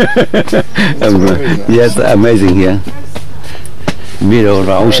 it's amazing. Yes, amazing here. Middle of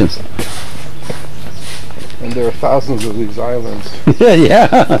the ocean. And there are thousands of these islands. Yeah.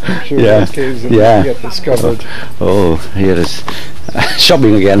 I'm sure those caves that get discovered. Oh, here is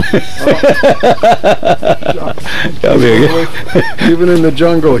shopping again. Shopping again. Even in the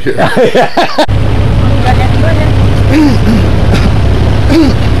jungle here.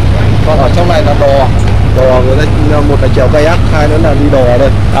 Còn ở trong này là đò người ta, một là chèo kayak, hai nữa là đi đò đây.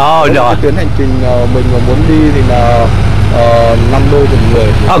 Đò. Tuyến hành trình mình mà muốn đi thì là 50 người.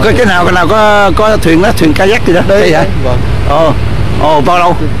 Cái nào có thuyền đó, thuyền kayak gì đó. Đây hả? Vâng. Bao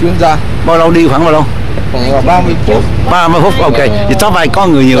lâu? Chuyên gia. Bao lâu đi, khoảng bao lâu? Khoảng 30 phút. 30 phút, ok. Thì top vài có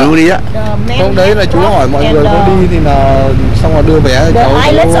người nhiều luôn đi á. Không, đấy là chú hỏi mọi người có đi thì là xong rồi đưa vé cháu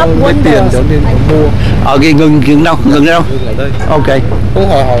lấy tiền cháu nên mua. Ngừng đâu? Ngừng đâu? Ngừng ở đây. Ok. Cô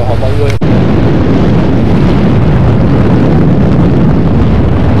hỏi mọi người.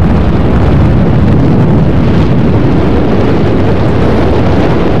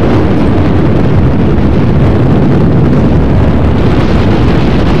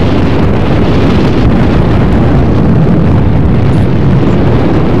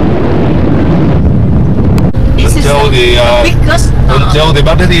 Tuần Châu thì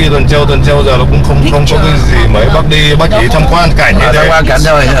bác đi Tuần Châu giờ nó cũng không có cái gì mấy, bác chỉ tham quan cảnh như thế. Tham quan cảnh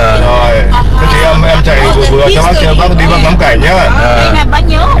thôi. Rồi. Thế thì em chạy vừa cho bác chơi, bác đi bác ngắm cảnh nhá.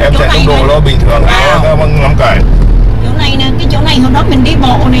 Em chạy tốc độ nó bình thường, bác ngắm cảnh. Chỗ này nè, cái chỗ này hồi đó mình đi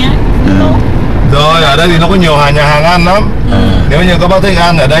bộ nè. Rồi ở đây thì nó có nhiều nhà hàng ăn lắm. Nếu như các bác thích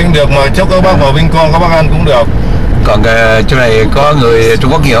ăn ở đây cũng được, mà chốc các bác vào Vinh Con các bác ăn cũng được. Còn chỗ này có người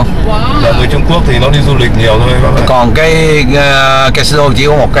Trung Quốc nhiều không? Là người Trung Quốc thì nó đi du lịch nhiều thôi. Còn cái casino chỉ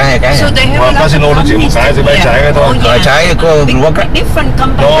có một cái hai cái. Casino nó chỉ một cái dưới bãi trái cái thôi. Bãi trái có Trung Quốc á.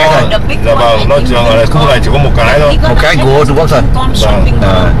 Dạ vâng, nó trường ở khu này chỉ có một cái thôi. Một cái của Trung Quốc thôi. Vâng.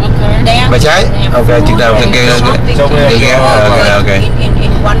 Bãi trái. Ok, chừng nào cái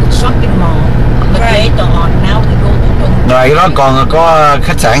ngoài cái đó còn có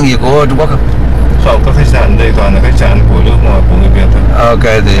khách sạn gì của Trung Quốc không? Không, các khách sạn đây toàn là khách sạn của nước ngoài, của người Việt thôi. Ok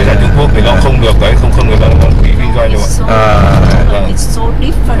thì khách sạn Trung Quốc thì nó không được đấy, không người ta đăng ký kinh doanh đâu ạ. Vâng.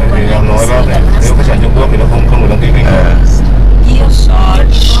 Thì em nói bác này, nếu khách sạn Trung Quốc thì nó không được đăng ký kinh doanh.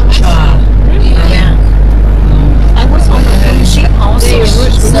 I was on the cruise ship also.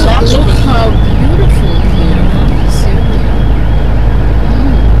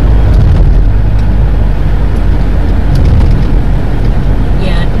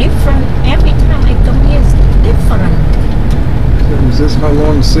 Different every time I come here it's different. So is this Hạ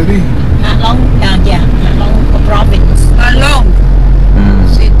Long City? Hạ Long, yeah, Hạ Long province. Hạ Long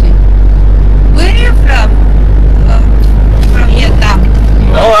City. Where are you from? From Vietnam.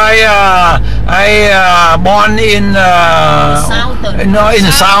 Oh, I born in in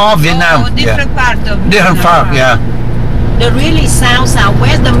the south of Vietnam. Different part of different part, yeah. The really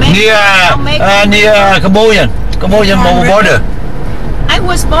southwest, the main near Cambodian border. I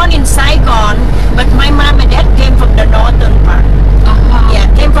was born in Saigon, but my mom and dad came from the northern part. Yeah,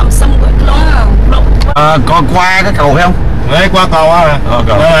 came from somewhere close. Con qua cái cầu phải không? Đấy, qua cầu á. Đây,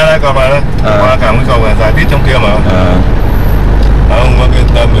 cầu này đây. Qua cả cái cầu này dài tít trong kia mà. Ông bác yên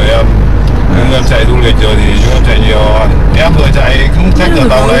tâm với em. Chúng em chạy du lịch rồi thì chúng em chạy nhiều. Em vừa chạy cũng khách ở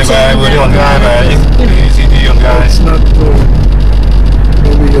tàu này về, vừa đi Hòn Gai về, đi City Hòn Gai.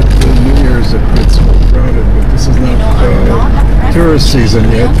 Maybe at the New Year's it gets more crowded, but this is not tourist season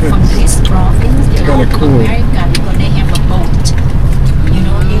yet. It's kind of cool. Because they have a boat. You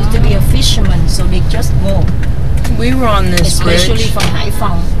know, he used to be a fisherman, so they just go. We were on this especially bridge from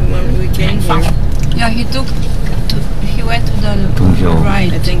Haiphong. When we came here. Yeah, he went to the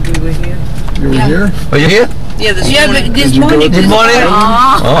right. I think we were here. You were here? Are you here? Yeah, this morning. This morning?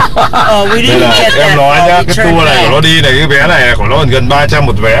 Oh, we didn't get that. Em nói nhá, cái tour này của nó đi này, cái vé này của nó gần 300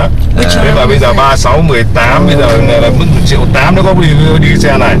 một vé. Thế mà bây giờ 36, 18, bây giờ là mức 1.800.000 nó có đi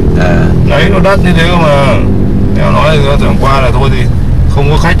xe này. Đấy, nó đắt như thế cơ mà. Em nói thì tưởng qua là thôi thì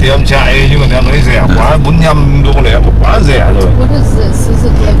không có khách thì em chạy, nhưng mà em thấy rẻ quá, 45 đô này em quá rẻ rồi.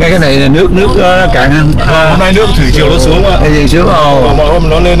 Cái này là nước cạn. Hôm nay nước thủy triều nó xuống ạ. Cái gì xuống rồi? Mọi hôm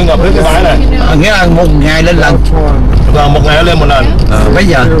nó lên nó ngập hết cái bãi này. Nghĩa là một ngày lên lần. Và một ngày nó lên một lần. Bây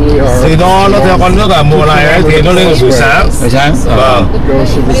giờ thì nó theo con nước là mùa này ấy, thì nó lên buổi sáng. Buổi sáng. Vâng.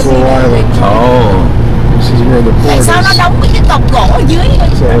 Tại sao nó đóng cái cọc gỗ ở dưới?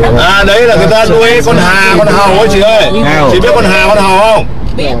 Đấy là người ta nuôi con hà, con hàu ấy chị ơi. Chị biết con hà, con hàu không?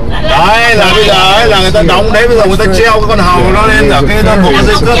 Đấy là bây giờ ấy là người ta đóng đấy, bây giờ người ta treo cái con hàu nó lên ở cái nó buộc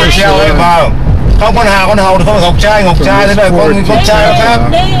dây cước để treo ấy vào. Không, con hà, con hàu không phải ngọc trai thế này, con trai khác.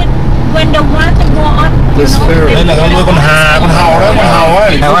 When the water go on. Đây là nuôi con hà, con hàu đấy, con hàu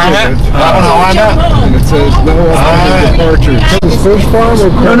ấy. Hàu ăn á. Con hàu ăn á.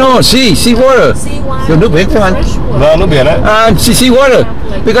 No, sea water. Từ nước biển các anh. Vâng, nước biển đấy. Sea water.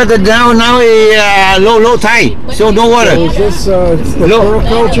 Because now low tide, so no water. Is this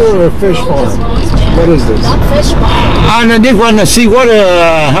agriculture or fish farm? What is this? And this one sea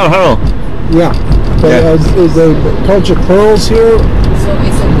water. Hello. Yeah. But is the culture pearls here?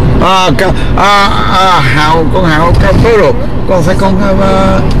 Con hào pearl. Con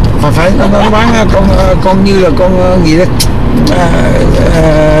phải nó bán con như là con gì đấy.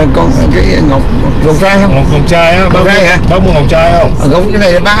 Con cái ngọc trai không? Ngọc trai á, bác mua ngọc trai không? Cái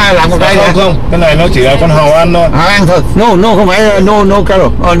này bác làm ngọc trai không? Cái này nó chỉ là con hàu ăn thôi. Ăn thôi. No, không phải no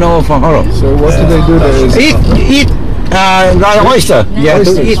carol. No for carol. So what do they do there? Eat. Like oyster. Yeah,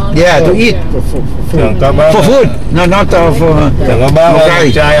 to eat. Yeah, to eat. For food. No, not for. Các bác ngọc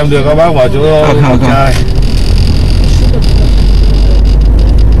trai em đưa các bác vào chỗ ngọc trai.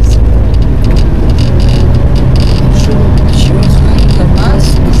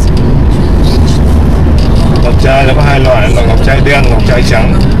 Ngọc trai nó có hai loại là ngọc trai đen, ngọc trai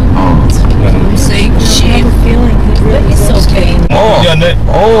trắng. Tư nhân đấy.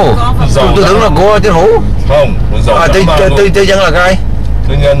 Tôi tưởng là cô Tiến Hữu. Không, tư nhân là cái.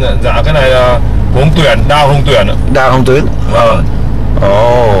 Tư nhân, dạ cái này là Hồng Tuyển, Đào Hồng Tuyển. Đào Hồng Tuyển. Vâng.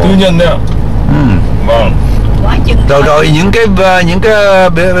 Tư nhân đấy ạ. Vâng. Rồi những cái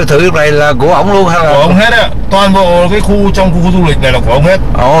biệt thự này là của ổng luôn hay là của ông hết á, toàn bộ cái khu trong khu du lịch này là của ông hết.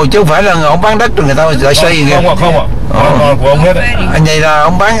 Ồ, chứ không phải là ông bán đất rồi người ta lại xây không ạ, không ạ, còn của ông hết á. Vậy là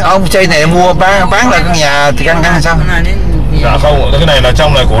ông xây này mua bán là căn nhà thì căn sao? Dạ không, cái này là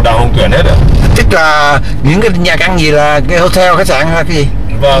trong này của Đào Hồng Tuyển hết ạ. Tức là những cái nhà căn gì là cái hotel, khách sạn hay cái gì?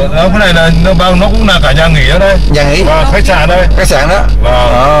 Vâng, cái này là nó cũng là cả nhà nghỉ ở đây. Nhà nghỉ? Và khách sạn đây. Khách sạn đó.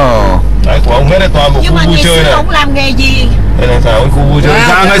 Vâng. Đấy, của ông hết đấy, toàn bộ khu vui chơi này. Ông làm nghề gì? Đây là cả khu vui chơi.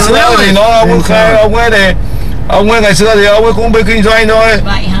 Ngày xưa thì nó ông ấy thì ông ấy ngày xưa thì ông ấy cũng bên kinh doanh thôi.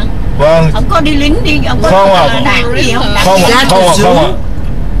 Vậy hả? Vâng. Ông có đi lính đi, ông có đảng gì không? Không ạ.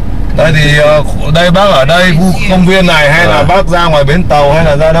 Đây thì đây bác ở đây khu công viên này hay là bác ra ngoài bến tàu hay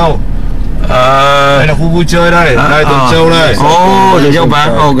là ra đâu? Đây là khu vui chơi đây, đây Tuần Châu đây. Tuần Châu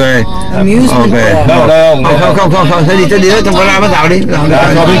bán, ok. Đâu không, thế đi đó, trong ra bến tàu đi.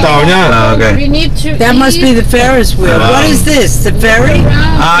 Ra bến tàu nhá. That must be the Ferris wheel. What is this? The ferry?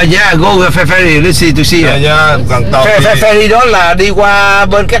 Yeah, go ferry. Let's see to see. Ferry đó là đi qua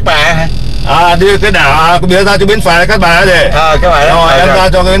bên Cát Bà. Đi cái đảo, biết ra cho bến phà Cát Bà đấy. Cái bài đó. Rồi em ra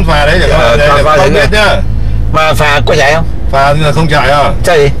cho cái bến phà đấy để con biết nhá. Mà phà có chạy không? Phà là không chạy à?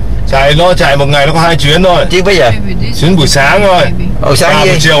 Chạy gì? Nó chạy một ngày nó có 2 chuyến thôi. Chuyến bây giờ? Chuyến buổi sáng thôi. Sáng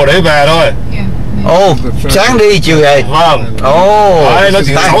gì? Chiều đấy về thôi. Sáng đi chiều về. Vâng. Đấy, nó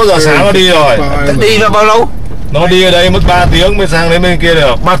chỉ 6 giờ sáng nó đi rồi. Đi là bao lâu? Nó đi ở đây mất 3 tiếng mới sang đến bên kia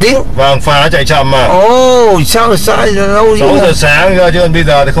được. 3 tiếng? Vâng, phà nó chạy chậm mà. Sao lâu 6 giờ sáng chứ còn bây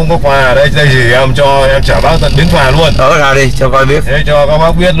giờ thì không có phà. Đây thì em cho em chở bác tận đến phà luôn. Ra đi cho coi biết. Để cho các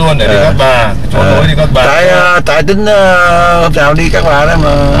bác biết luôn để đi Cát Bà. Cho tối đi Cát Bà. Tại tính hôm nào đi Cát Bà đó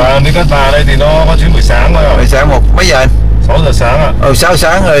mà. Đi Cát Bà đây thì nó có chuyến buổi sáng thôi. Buổi sáng mấy giờ anh? 6 giờ sáng ạ. 6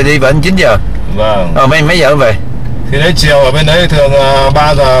 sáng rồi đi bệnh 9 giờ. Vâng. Mấy giờ về? Thì đấy chiều ở bên đấy thường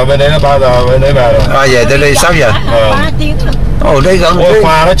 3 giờ, bên đấy là 3 giờ bên đấy về rồi. 3 giờ tới đây 6 giờ. 3 tiếng rồi. Đây gần.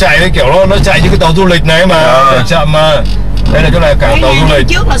 Phà nó chạy đấy, kiểu nó chạy như cái tàu du lịch này mà. Chậm mà. Đây là chỗ này cả tàu du lịch.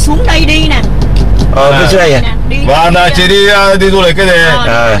 Trước là xuống đây đi nè. Đi xuống đây à? Vâng, chị đi du lịch cái gì?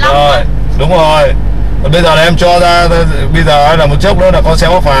 Rồi, đúng rồi. Bây giờ là em cho ra, bây giờ là một chốc nữa là có xe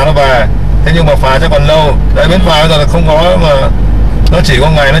có phà nó về. Thế nhưng mà phà chắc còn lâu. Đấy, bến phà bây giờ là không có mà. Nó chỉ có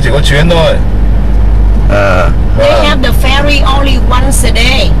ngày, nó chỉ có chuyến thôi. They have the ferry only once a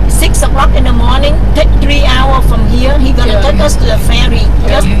day, 6 o'clock in the morning. Take 3 hours from here. He gonna take us to the ferry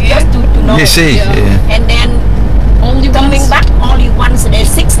just to know. You see, and then only coming back only once a day,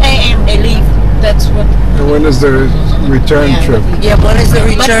 6 a.m. they leave. That's what. And when is the return trip? Yeah, when is the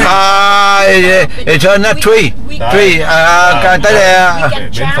return? Return at 3. Tới đây.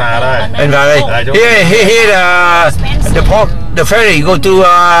 Bến phà đây. Bến phà đây. Here the port, the ferry go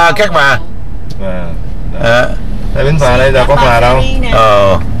to Cát Bà. Đây bến phà đây, giờ có phà đâu.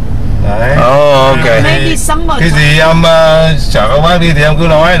 Đấy. Ok. Cái gì em chở các bác đi thì em cứ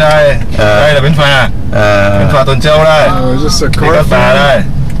nói đây. Đây là bến phà. Bến phà Tuần Châu đây. Đi Cát Bà đây.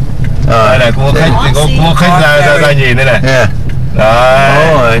 Đây này, có khách ra nhìn đây này.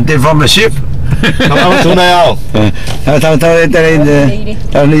 Đấy. From the ship. Không xuống đây không?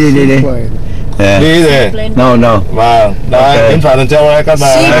 Thôi đi. Đi gì? No. Vâng, đây bến phà Tuần Châu đây, Cát Bà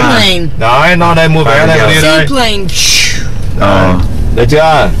đây. Đấy, nó đây mua vé đây đi đây. Được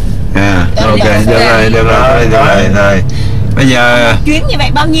chưa? Ok, được rồi. Bây giờ chuyến như vậy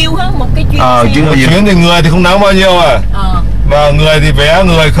bao nhiêu hả? Một cái chuyến thì người thì không đáng bao nhiêu à. Và người thì vé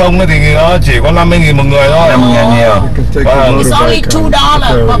người không thì nó chỉ có 50.000 một người thôi. 50.000 nhiều. It's only $2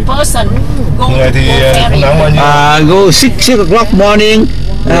 per person. Người thì không đáng bao nhiêu. Go 6 o'clock morning,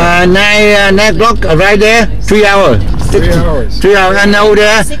 9 o'clock right there, 3 hours. 3 hours. I know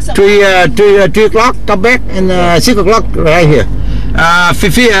there. 3 o'clock come back and 6 o'clock right here.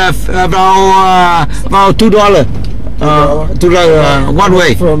 About $2. One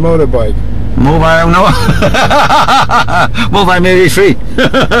way. For a motorbike. Mobile no. Mobile maybe free.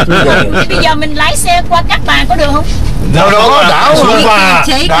 Bây giờ mình lái xe qua Cát Bà có được không? Đâu có đảo xuống phà.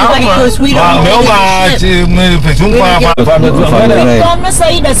 Nếu mà phải xuống phà Vincom nó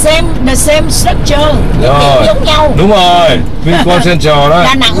xây the same structure, giống nhau. Đúng rồi, Vincom Central đó.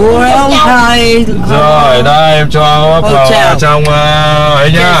 Đà Nẵng giống nhau. Rồi đây em cho vào trong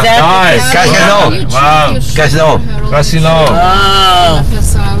ấy nhá. Rồi casino. Vâng, casino.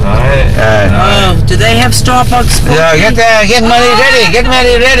 Do they have Starbucks? Yeah, get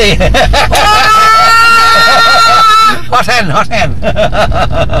money ready. Hot hand.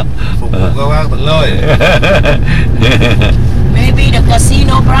 Phục vụ các bác tận nơi. Maybe the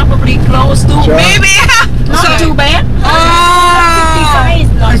casino probably closed too. Maybe. Not too bad.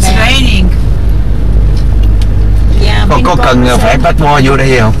 It's raining. có cần phải passport vô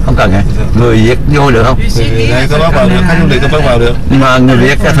đây không? Không cần hả? Người Việt vô được không? Đây có bác vào được, khách du lịch có bác vào được. Nhưng mà người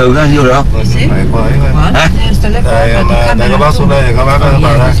Việt cái thường vô được không? Hả? Đây có bác xuống đây thì có bác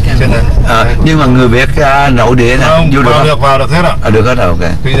vào đây trên này. Nhưng mà người Việt nội địa này không, vô được không? Vào được hết ạ. Được hết rồi, ok.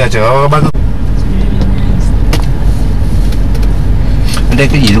 Bây giờ chở bác. Đây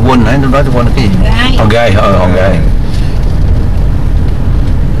cái gì tôi quên nãy tôi nói tôi quên cái gì? Hòn gai, hòn gai.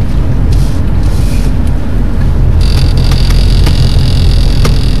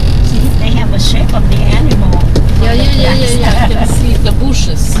 They have a shape of the animal. Yeah. I can see the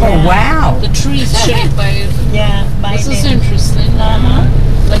bushes. Oh wow! The trees shaped by. Yeah, by this is them. interesting.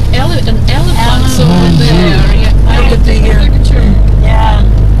 Like an elephant over there. Yeah, look at the picture. Yeah.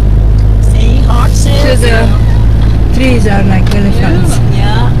 See horses. So the trees are like elephants.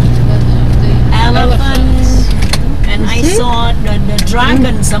 Yeah. Elephants. And I saw the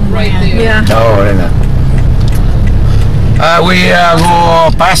dragon somewhere. Right there. Yeah. Oh, đây nè. We go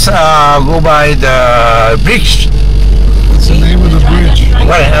past, go by the bridge. What's the name of the bridge?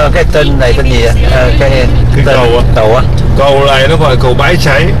 Cái tên này tên gì ạ? Cái cầu á. Cầu á. Cầu này nó gọi cầu Bãi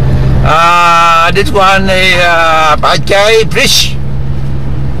Cháy. This one is Bãi Cháy Bridge.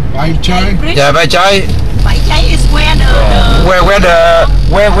 Bãi Cháy? Yeah, Bãi Cháy. Bãi Cháy is where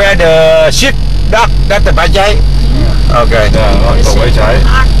the ship dock. That's the Bãi Cháy. Okay. Cầu Bãi Cháy.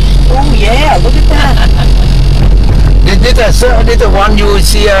 Oh yeah, look at that. This the one you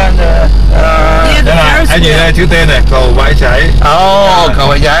see Đây là anh nhìn đây chữ tên này, cầu Bãi Cháy. Cầu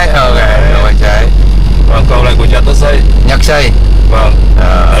Bãi Cháy. Ok, cầu Bãi Cháy. Vâng, cầu này của Nhật nó xây. Nhật xây. Vâng.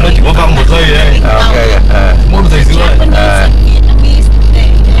 Nó chỉ có vòng một giây đây. Ok. Mỗi một giây rưỡi.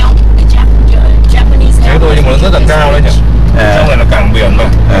 Thế thôi nhưng mà nó rất là cao đấy nhỉ. Trong này là cảng biển mà.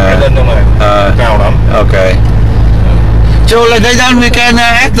 Cái dân trong này cao lắm. Okay. So like that we can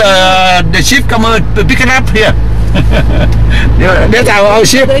ask the ship come pick it up here. That's our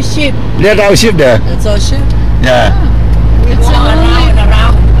ship. The ship. That's our ship there. That's our ship. Yeah. It's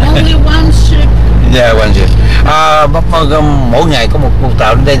only one ship. Yeah, one ship. Mỗi ngày có một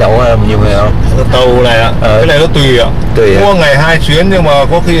tàu đến đây đậu nhiều người không? Tàu này ạ. Cái này nó tùy ạ. Tùy. Có ngày 2 chuyến nhưng mà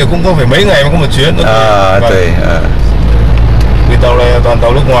có khi cũng có phải mấy ngày mới có một chuyến. Tùy. Vì tàu này toàn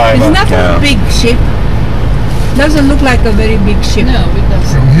tàu nước ngoài mà. It's not a big ship. Doesn't look like a very big ship. No, it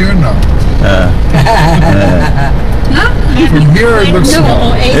doesn't. From here, no. From here it looks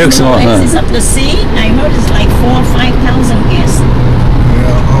small. Looks small. It's up the sea. I heard it's like 4,000 or 5,000 guests.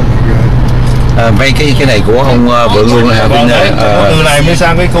 Yeah, oh my God. Mấy cái này của ông Vượng luôn hả? Vâng đấy, từ này mới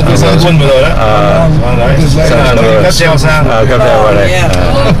sang cái công ty Sơn Quân vừa rồi đấy. Vâng đấy, nó cắt treo sang. Cắt treo vào đây.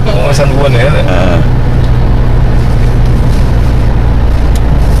 Có Sơn Quân hết đấy.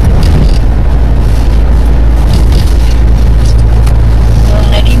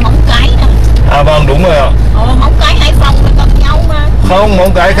 Này đi Móng Cái nè. Vâng đúng rồi ạ. Móng Cái Hải Phòng là gần nhau mà. Không,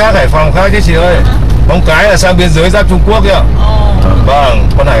 Móng Cái khác, Hải Phòng khác chứ chị ơi. Móng Cái là sang biên giới giáp Trung Quốc kìa. Vâng,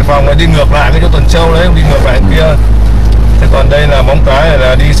 còn Hải Phòng là đi ngược lại cái chỗ Tuần Châu đấy, đi ngược lại kia. Thế còn đây là Móng Cái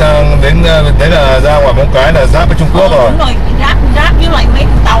là đi sang đến đấy là ra ngoài Móng Cái là giáp với Trung Quốc rồi. Đúng rồi, giáp với lại mấy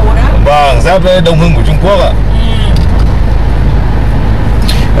tàu đó. Vâng, giáp với Đông Hưng của Trung Quốc ạ.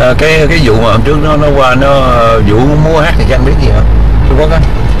 Cái vụ mà hôm trước nó qua nó vụ mua hát thì anh biết gì hả? Trung Quốc á?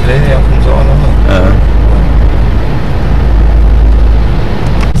 Đấy thì em không rõ lắm.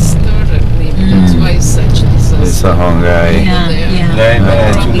 That's why it's such a disaster. Hòn gai. Đây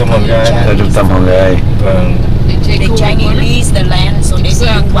là trung tâm hòn gai. Là trung tâm hòn gai. Vâng. They Chinese lease the land, so they do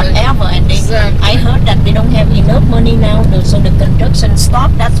whatever, and I heard that they don't have enough money now, so the construction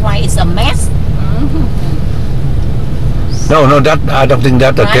stopped. That's why it's a mess. No, I don't think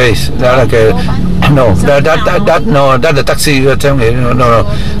that's the case. That's the case. No, that's the taxi. Tell me,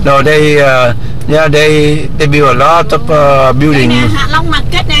 no. They build a lot of building. Hạ Long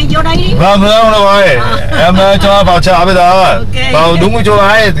Market này, vô đây đi. Vâng, được rồi. Em cho vào chợ bây giờ. Vào đúng cái chỗ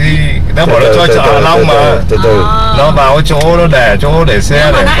ấy thì đã bảo là cho chợ Hạ Long mà. Từ. Nó vào cái chỗ nó để xe.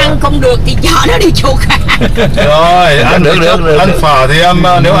 Nếu mà nó ăn không được thì chợ nó đi chỗ khác. Rồi, ăn được. Ăn phở thì em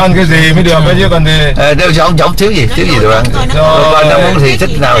nếu ăn cái gì mới được chứ còn gì. Nếu giống thiếu gì được ăn. Rồi, nó muốn thì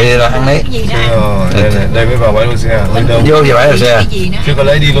thích nào thì là ăn đấy. Đây mới vào bãi đỗ xe. Vô vào bãi đỗ xe. Chứ còn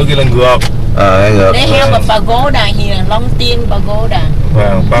lấy đi lối kia lần ngược. They have a pagoda here, Long Tiên Pagoda.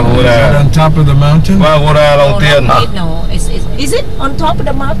 Vâng, pagoda. On top of the mountain? Pagoda Long Tiên. No, is it on top of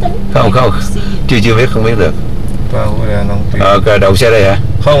the mountain? Không. Chưa biết, không biết được. Pagoda Long Tiên. Đậu xe đây hả?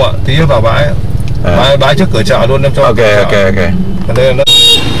 Không ạ, tí vào bãi. Bãi trước cửa chợ luôn em cho. Ok. Còn đây là nó.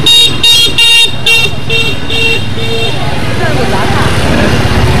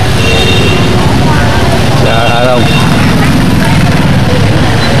 Dạ, đâu?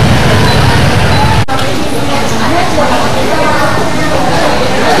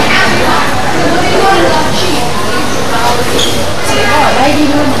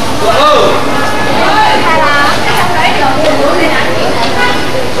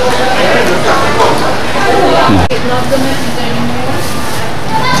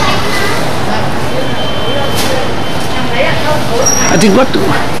 think what?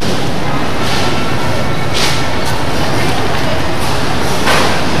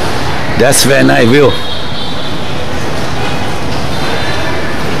 That's very nice view.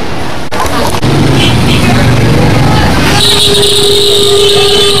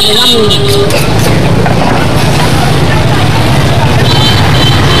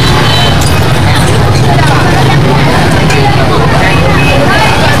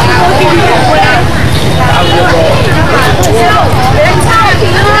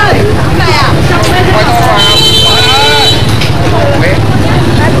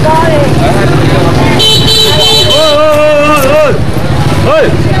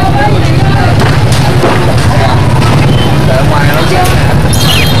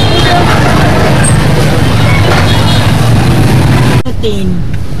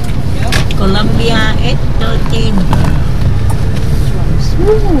 Colombia S13.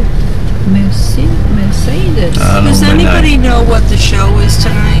 Ooh, Mercedes. Does anybody know what the show is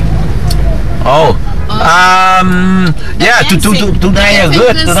tonight? Oh, yeah. Tonight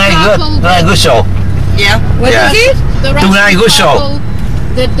good. Tonight good show. Yeah. What is it? Tonight good show.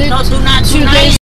 No, tonight.